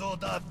 Их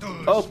сюда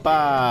тушки.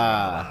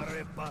 Opa!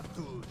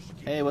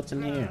 Hey, what's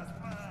in here?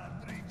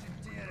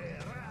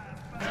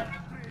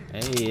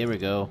 Hey, here we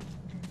go.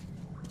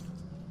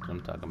 That's what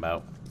I'm talking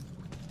about.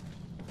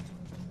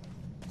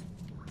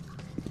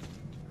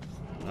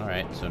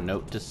 Alright, so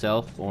note to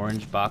self,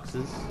 orange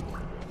boxes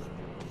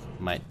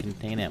might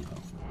contain ammo.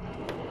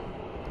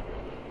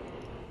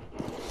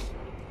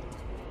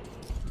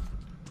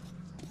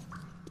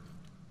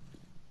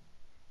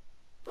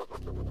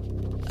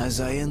 As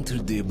I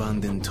entered the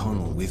abandoned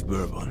tunnel with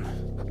Bourbon,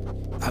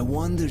 I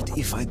wondered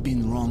if I'd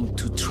been wrong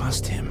to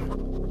trust him.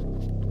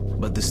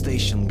 But the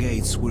station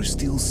gates were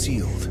still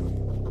sealed,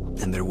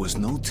 and there was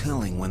no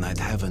telling when I'd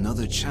have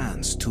another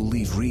chance to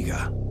leave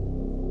Riga.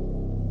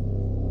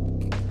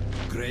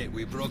 Great,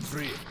 we broke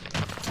free.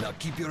 Now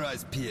keep your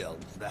eyes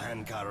peeled. The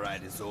handcar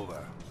ride is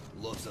over.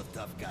 Lots of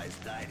tough guys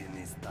died in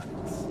these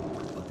tunnels.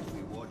 But if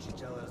we watch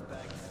each other's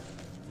backs,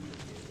 we'll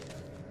get there.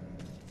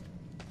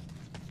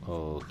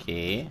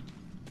 Okay.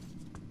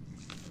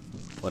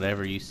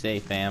 Whatever you say,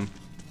 fam.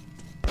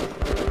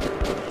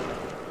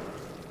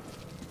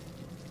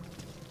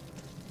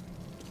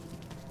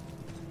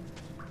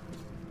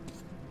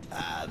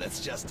 Ah, that's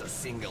just a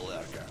single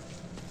lurker.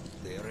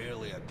 They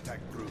rarely attack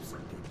groups of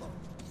people.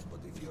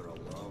 But if you're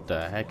alone... What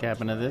the heck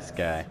happened to this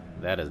guy?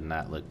 That does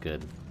not look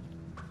good.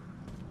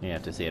 You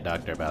have to see a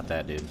doctor about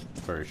that, dude.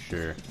 For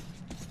sure.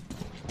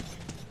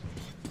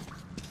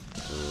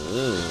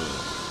 Ooh.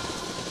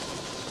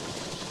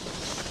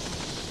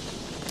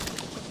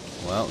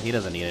 Well, he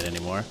doesn't need it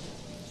anymore.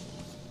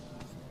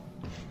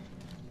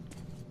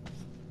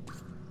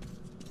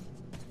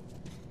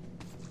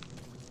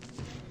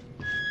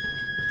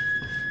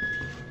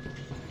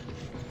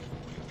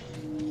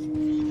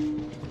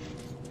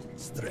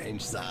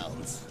 Strange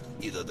sounds.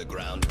 Either the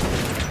ground...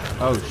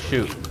 Oh,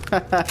 shoot.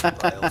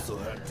 I also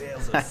heard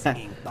tales of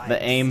singing pipes.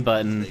 The aim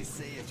button They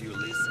say if you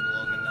listen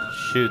long enough,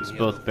 shoots you can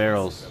hear both the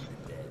barrels. voices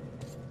of the dead.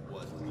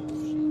 What?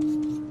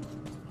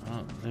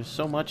 Oh, there's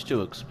so much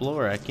to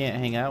explore. I can't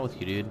hang out with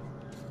you, dude.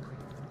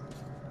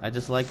 I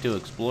just like to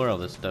explore all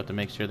this stuff to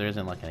make sure there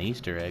isn't like an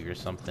Easter egg or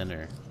something,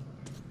 or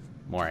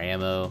More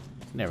ammo. You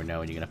never know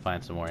when you're gonna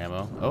find some more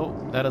ammo.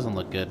 Oh, that doesn't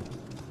look good.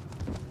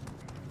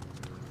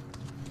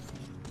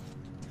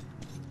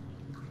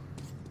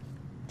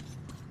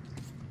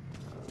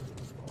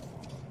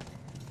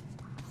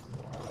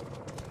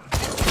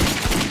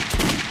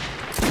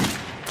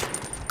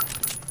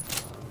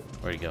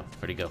 Where'd he go?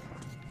 Where'd he go?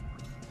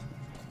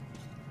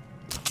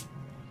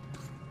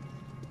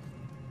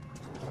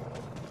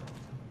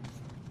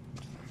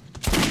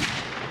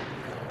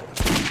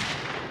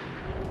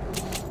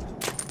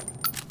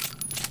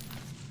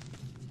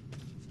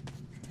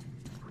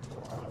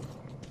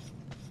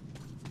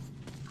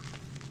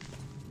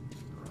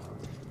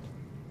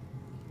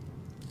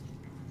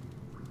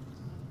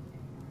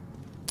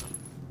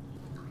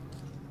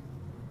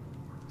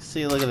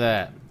 See, look at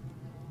that.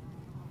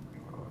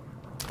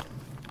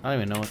 I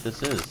don't even know what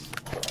this is.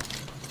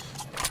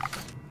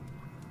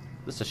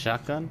 This a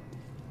shotgun?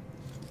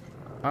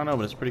 I don't know,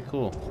 but it's pretty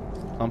cool.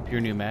 Pump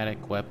your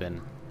pneumatic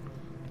weapon.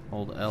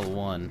 Hold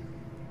L1.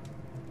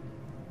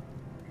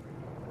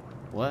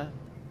 What?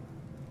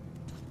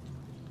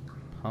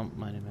 Pump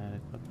my pneumatic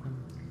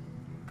weapon?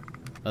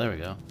 Oh, there we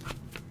go.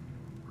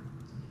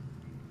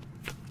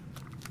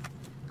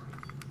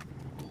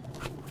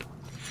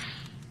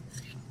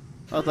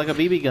 Oh, it's like a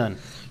BB gun.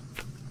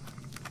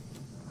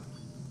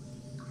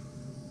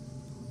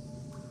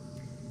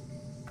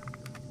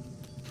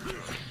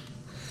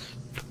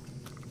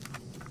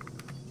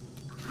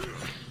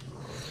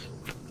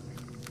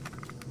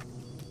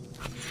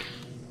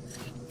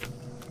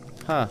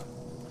 Huh.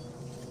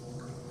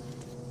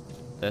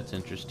 That's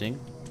interesting.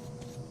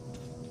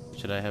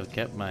 Should I have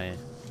kept my... Is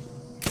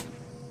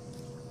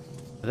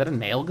that a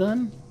nail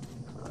gun?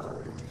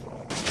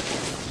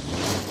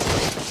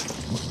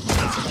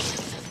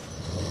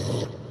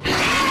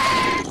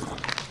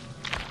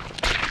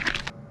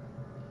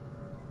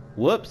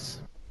 Whoops.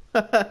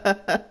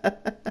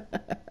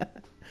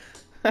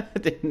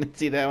 Didn't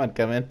see that one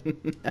coming.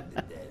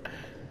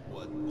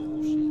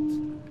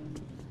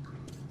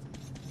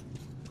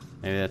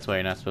 Maybe that's why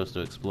you're not supposed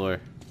to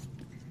explore.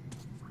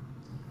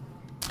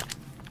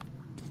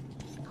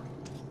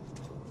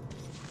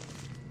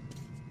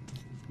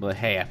 But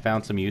hey, I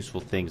found some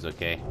useful things,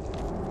 okay?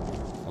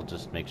 We'll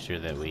just make sure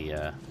that we,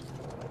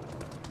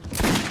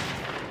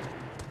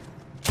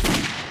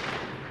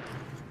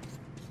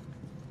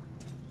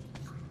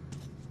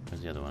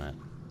 Where's the other one at?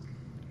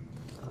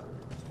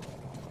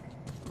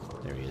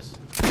 There he is.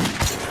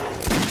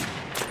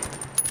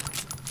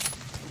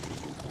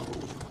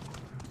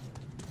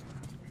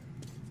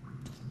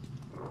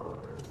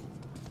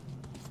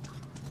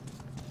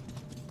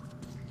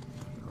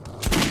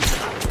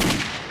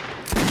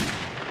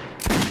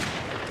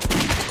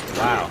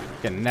 Wow,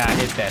 cannot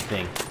hit that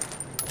thing.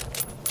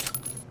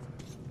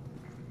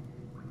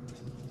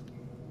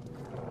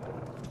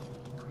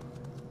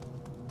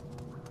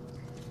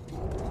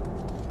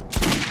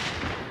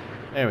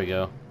 There we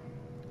go.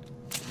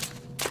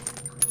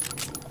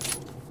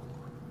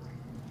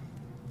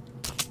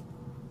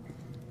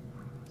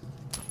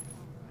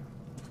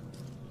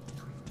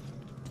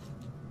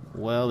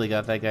 Well, we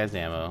got that guy's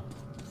ammo.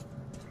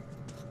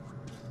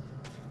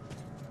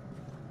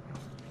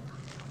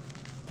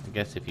 I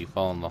guess if you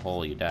fall in the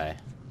hole, you die.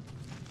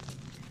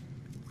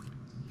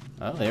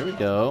 Oh, there we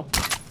go.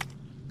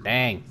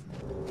 Dang.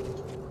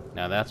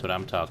 Now that's what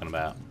I'm talking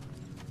about.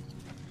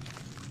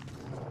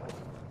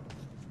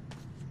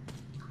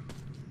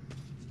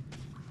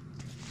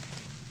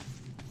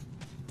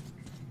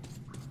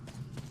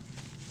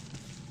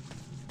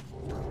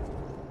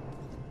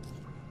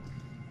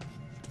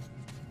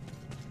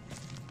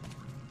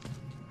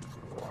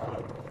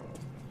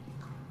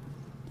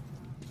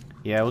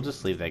 Yeah, we'll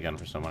just leave that gun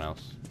for someone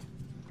else.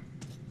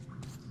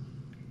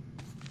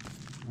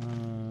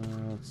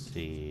 Let's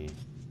see.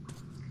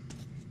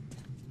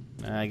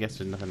 I guess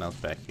there's nothing else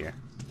back here.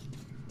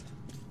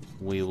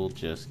 We will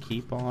just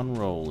keep on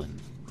rolling.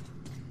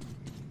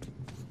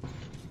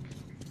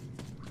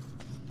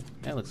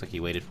 Yeah, looks like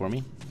he waited for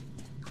me.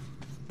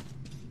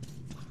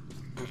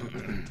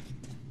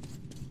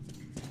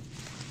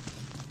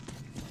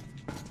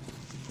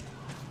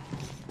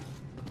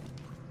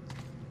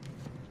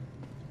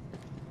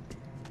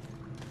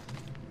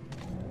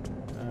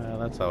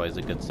 That's always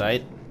a good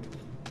sight.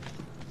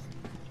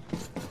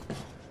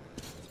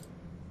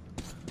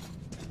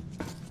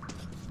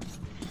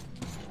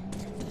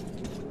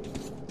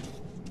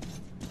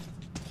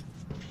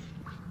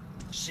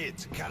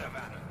 Shit,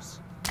 caravanners.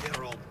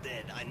 They're all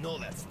dead, I know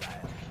that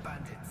style.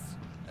 Bandits.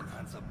 And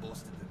Hansa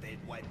boasted that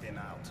they'd wipe them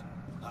out.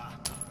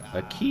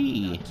 A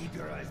key. Keep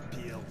your eyes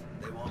peeled.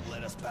 They won't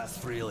let us pass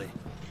freely.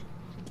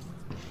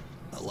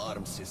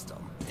 Alarm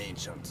system.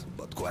 Ancient,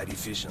 but quite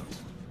efficient.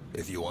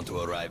 If you want to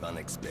arrive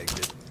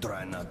unexpected,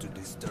 try not to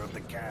disturb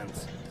the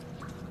cans.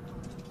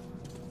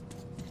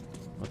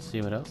 Let's see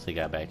what else they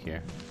got back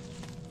here.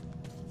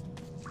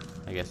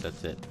 I guess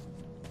that's it.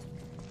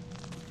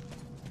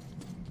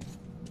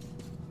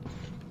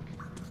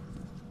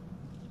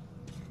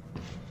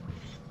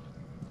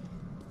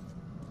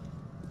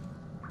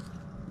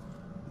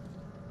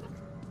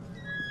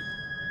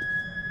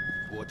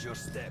 Watch your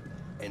step.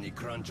 Any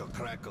crunch or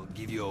crackle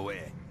give you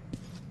away.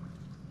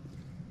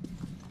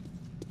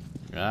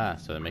 Ah,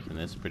 so they're making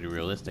this pretty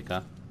realistic, huh?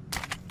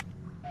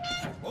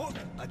 Oh,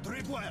 a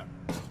tripwire!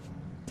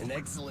 An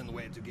excellent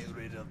way to get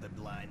rid of the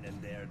blind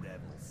and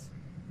daredevils.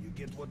 You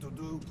get what to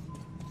do?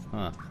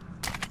 Huh.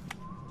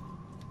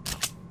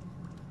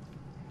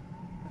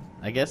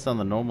 I guess on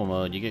the normal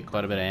mode, you get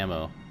quite a bit of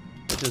ammo,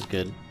 which is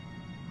good.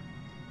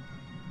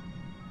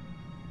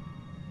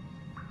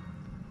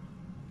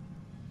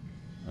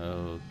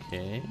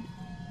 Okay.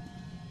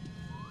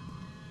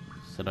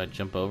 Should I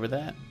jump over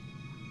that?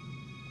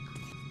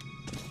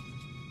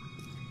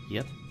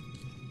 Yep.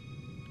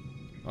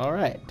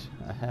 Alright,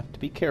 I have to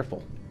be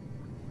careful.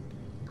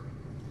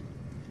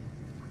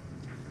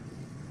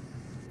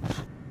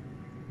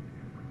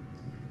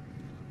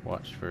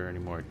 Watch for any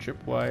more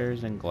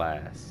tripwires and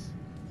glass.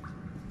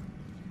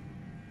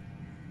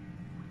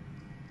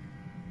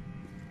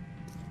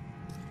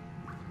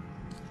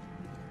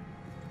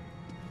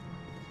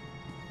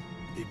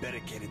 They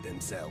barricaded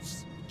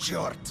themselves.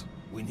 Short!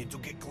 We need to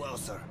get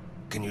closer.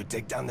 Can you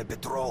take down the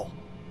patrol?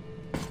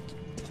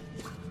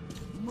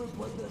 Мы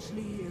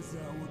подошли из-за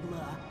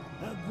угла.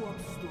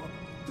 Гоп-стоп.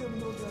 Ты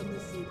много на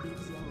себе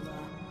взяла.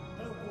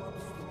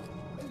 Гоп-стоп.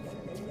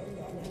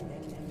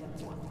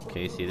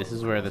 Okay, see, this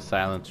is where the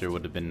silencer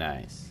would have been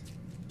nice.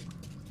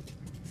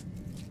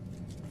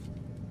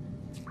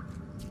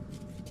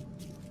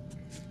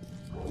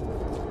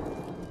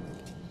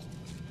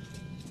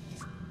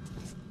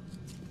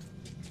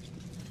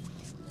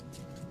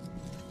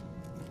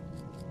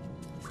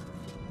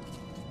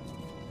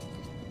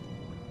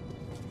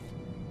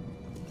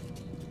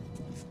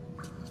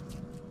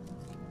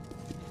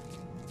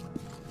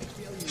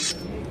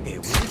 Hey,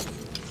 what? The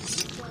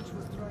French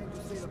was trying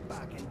to sail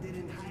back and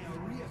didn't hire a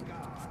rear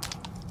guard.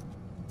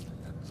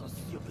 So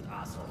stupid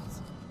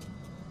assholes.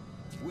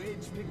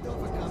 Wage picked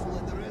up a couple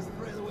and the rest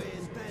ran away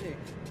in panic.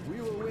 We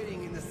were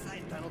waiting in the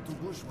side tunnel to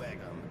bushwhack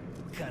them.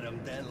 Cut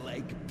them down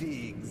like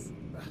pigs.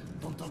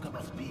 Don't talk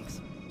about pigs.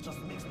 Just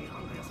makes me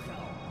hungry as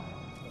hell.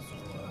 So,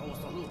 how was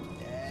the loot?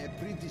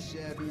 Pretty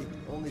shabby.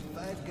 Only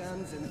 5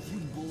 guns and a few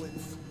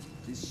bullets.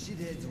 These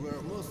shitheads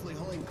were mostly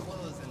hauling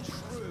clothes and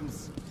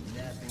shrooms.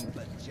 Nothing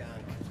but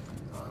junk.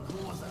 Who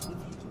was that with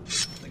you?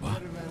 The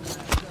caravan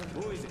master.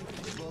 Who is it?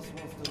 The boss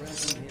wants to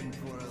ransom him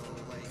for,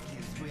 like,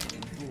 his weight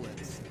in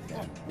bullets.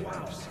 Oh,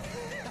 wow.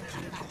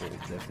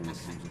 Definitely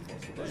seems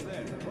impossible.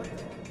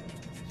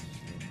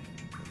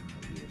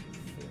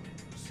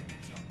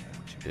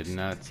 Did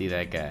not see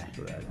that guy.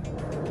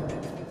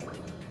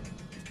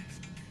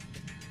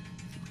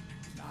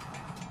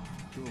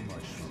 Too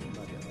much.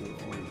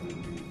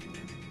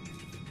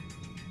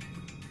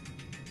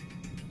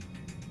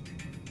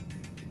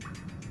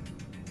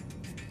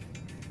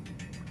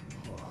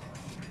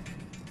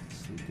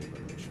 Sleep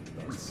deprivation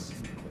does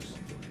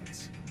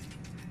questions.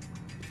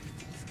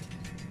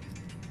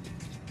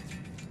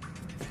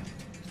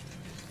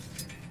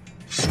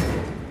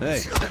 Hey.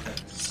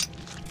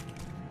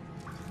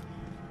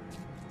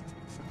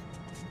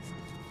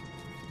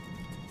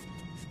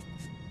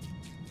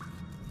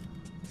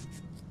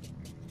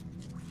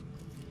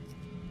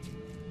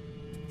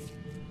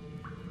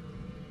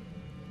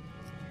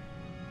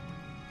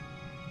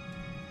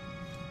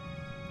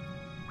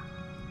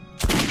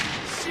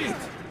 Shit!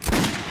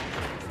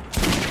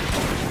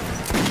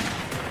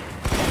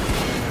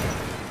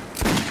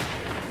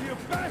 You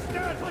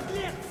bastard!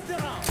 Подлец,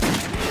 сдал!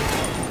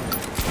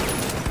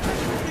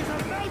 These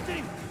are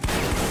melting!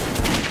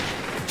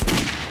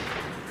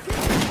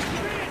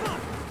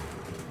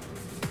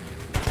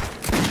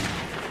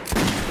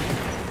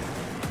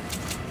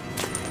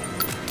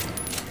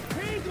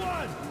 Hit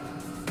one!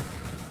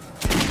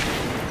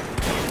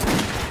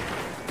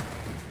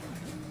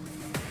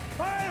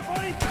 Fire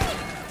for it!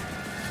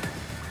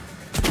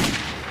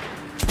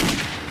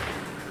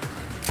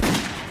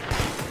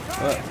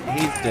 Well,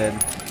 he's dead.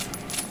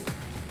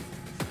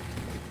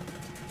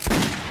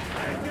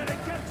 I'm gonna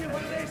catch you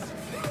with this!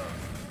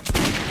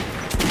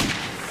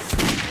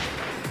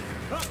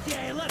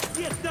 Okay, let's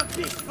get the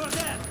bitch for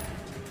that!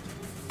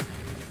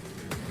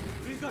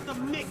 We gotta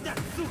make that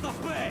sucker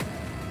pay!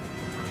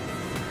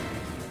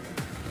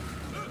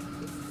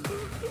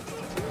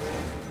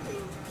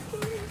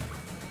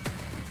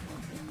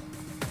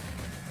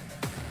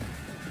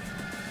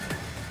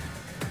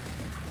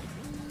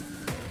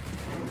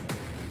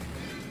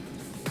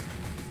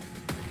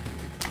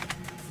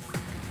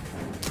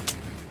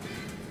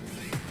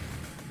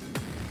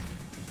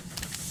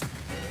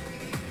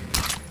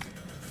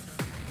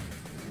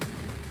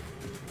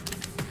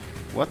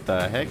 What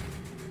the heck?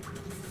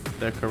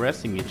 They're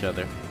caressing each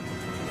other.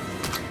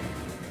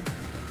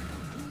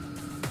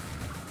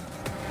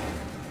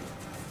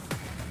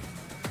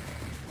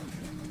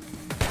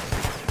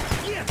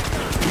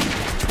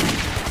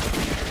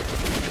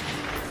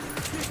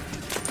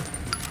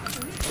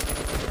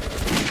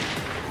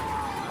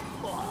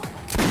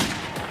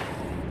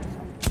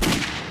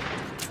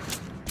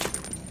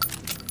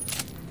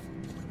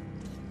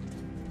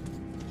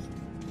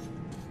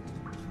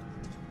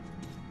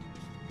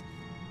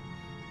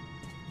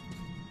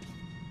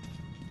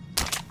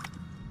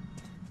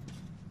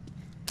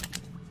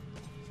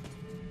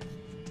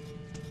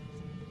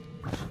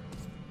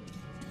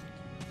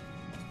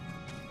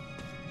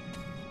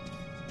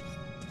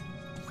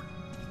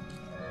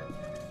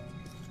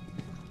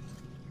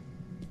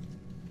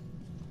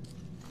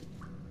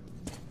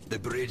 The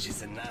bridge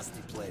is a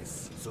nasty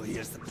place, so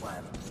here's the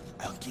plan.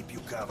 I'll keep you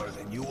covered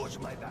and you watch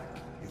my back.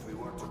 If we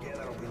work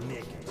together, we'll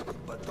make it.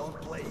 But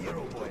don't play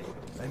hero boy.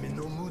 I'm in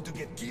no mood to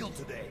get killed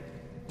today.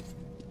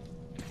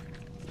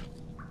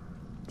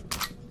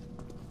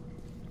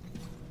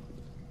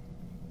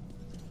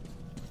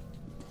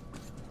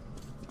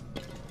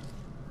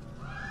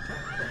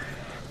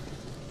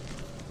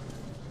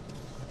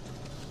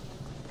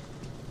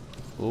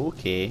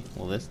 Okay,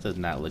 well this does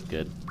not look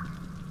good.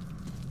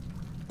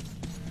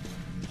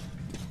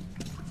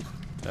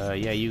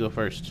 Yeah, you go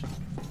first.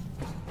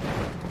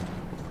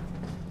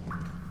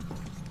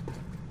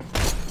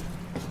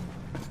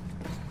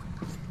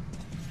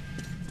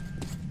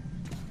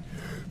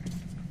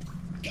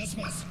 Gas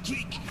mask,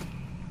 quick!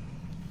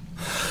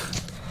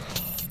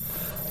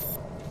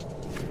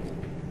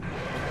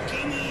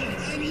 Come on,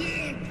 I'm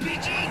here,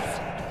 bitches!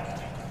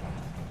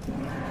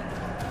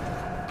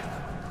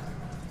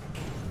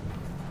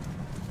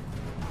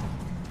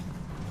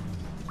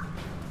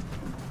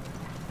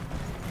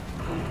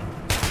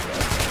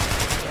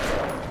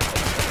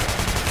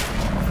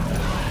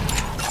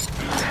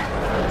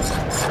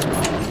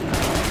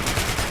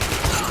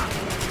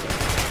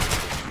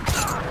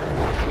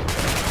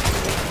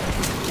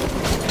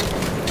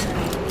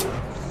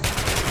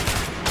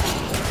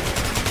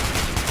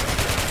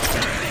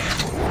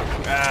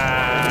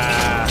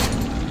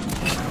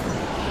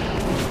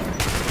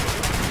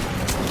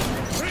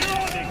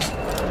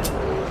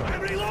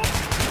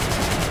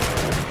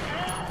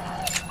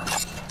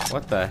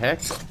 What the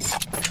heck?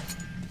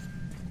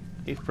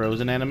 He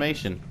froze in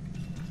animation.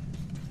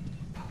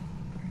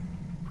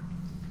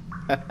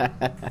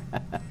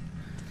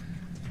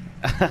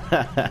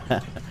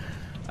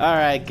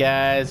 Alright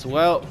guys,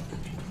 well,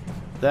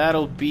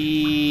 that'll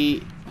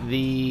be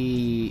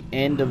the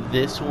end of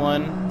this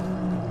one.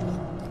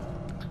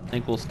 I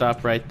think we'll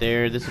stop right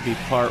there. This will be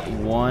part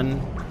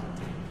 1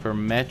 for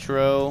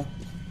Metro.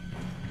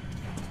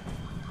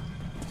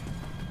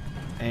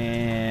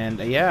 And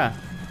yeah,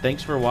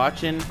 thanks for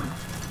watching,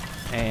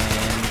 and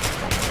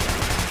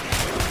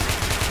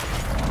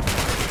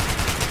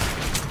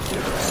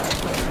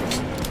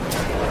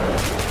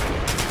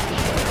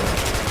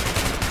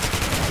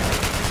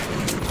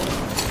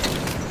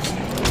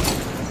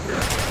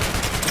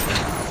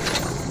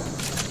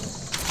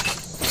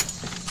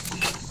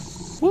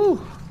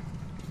woo!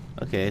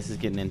 Okay, this is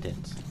getting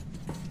intense.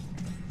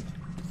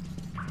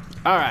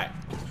 Alright.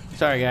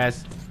 Sorry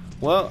guys.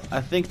 Well,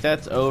 I think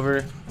that's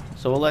over.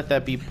 So we'll let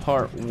that be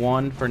part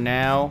 1 for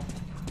now.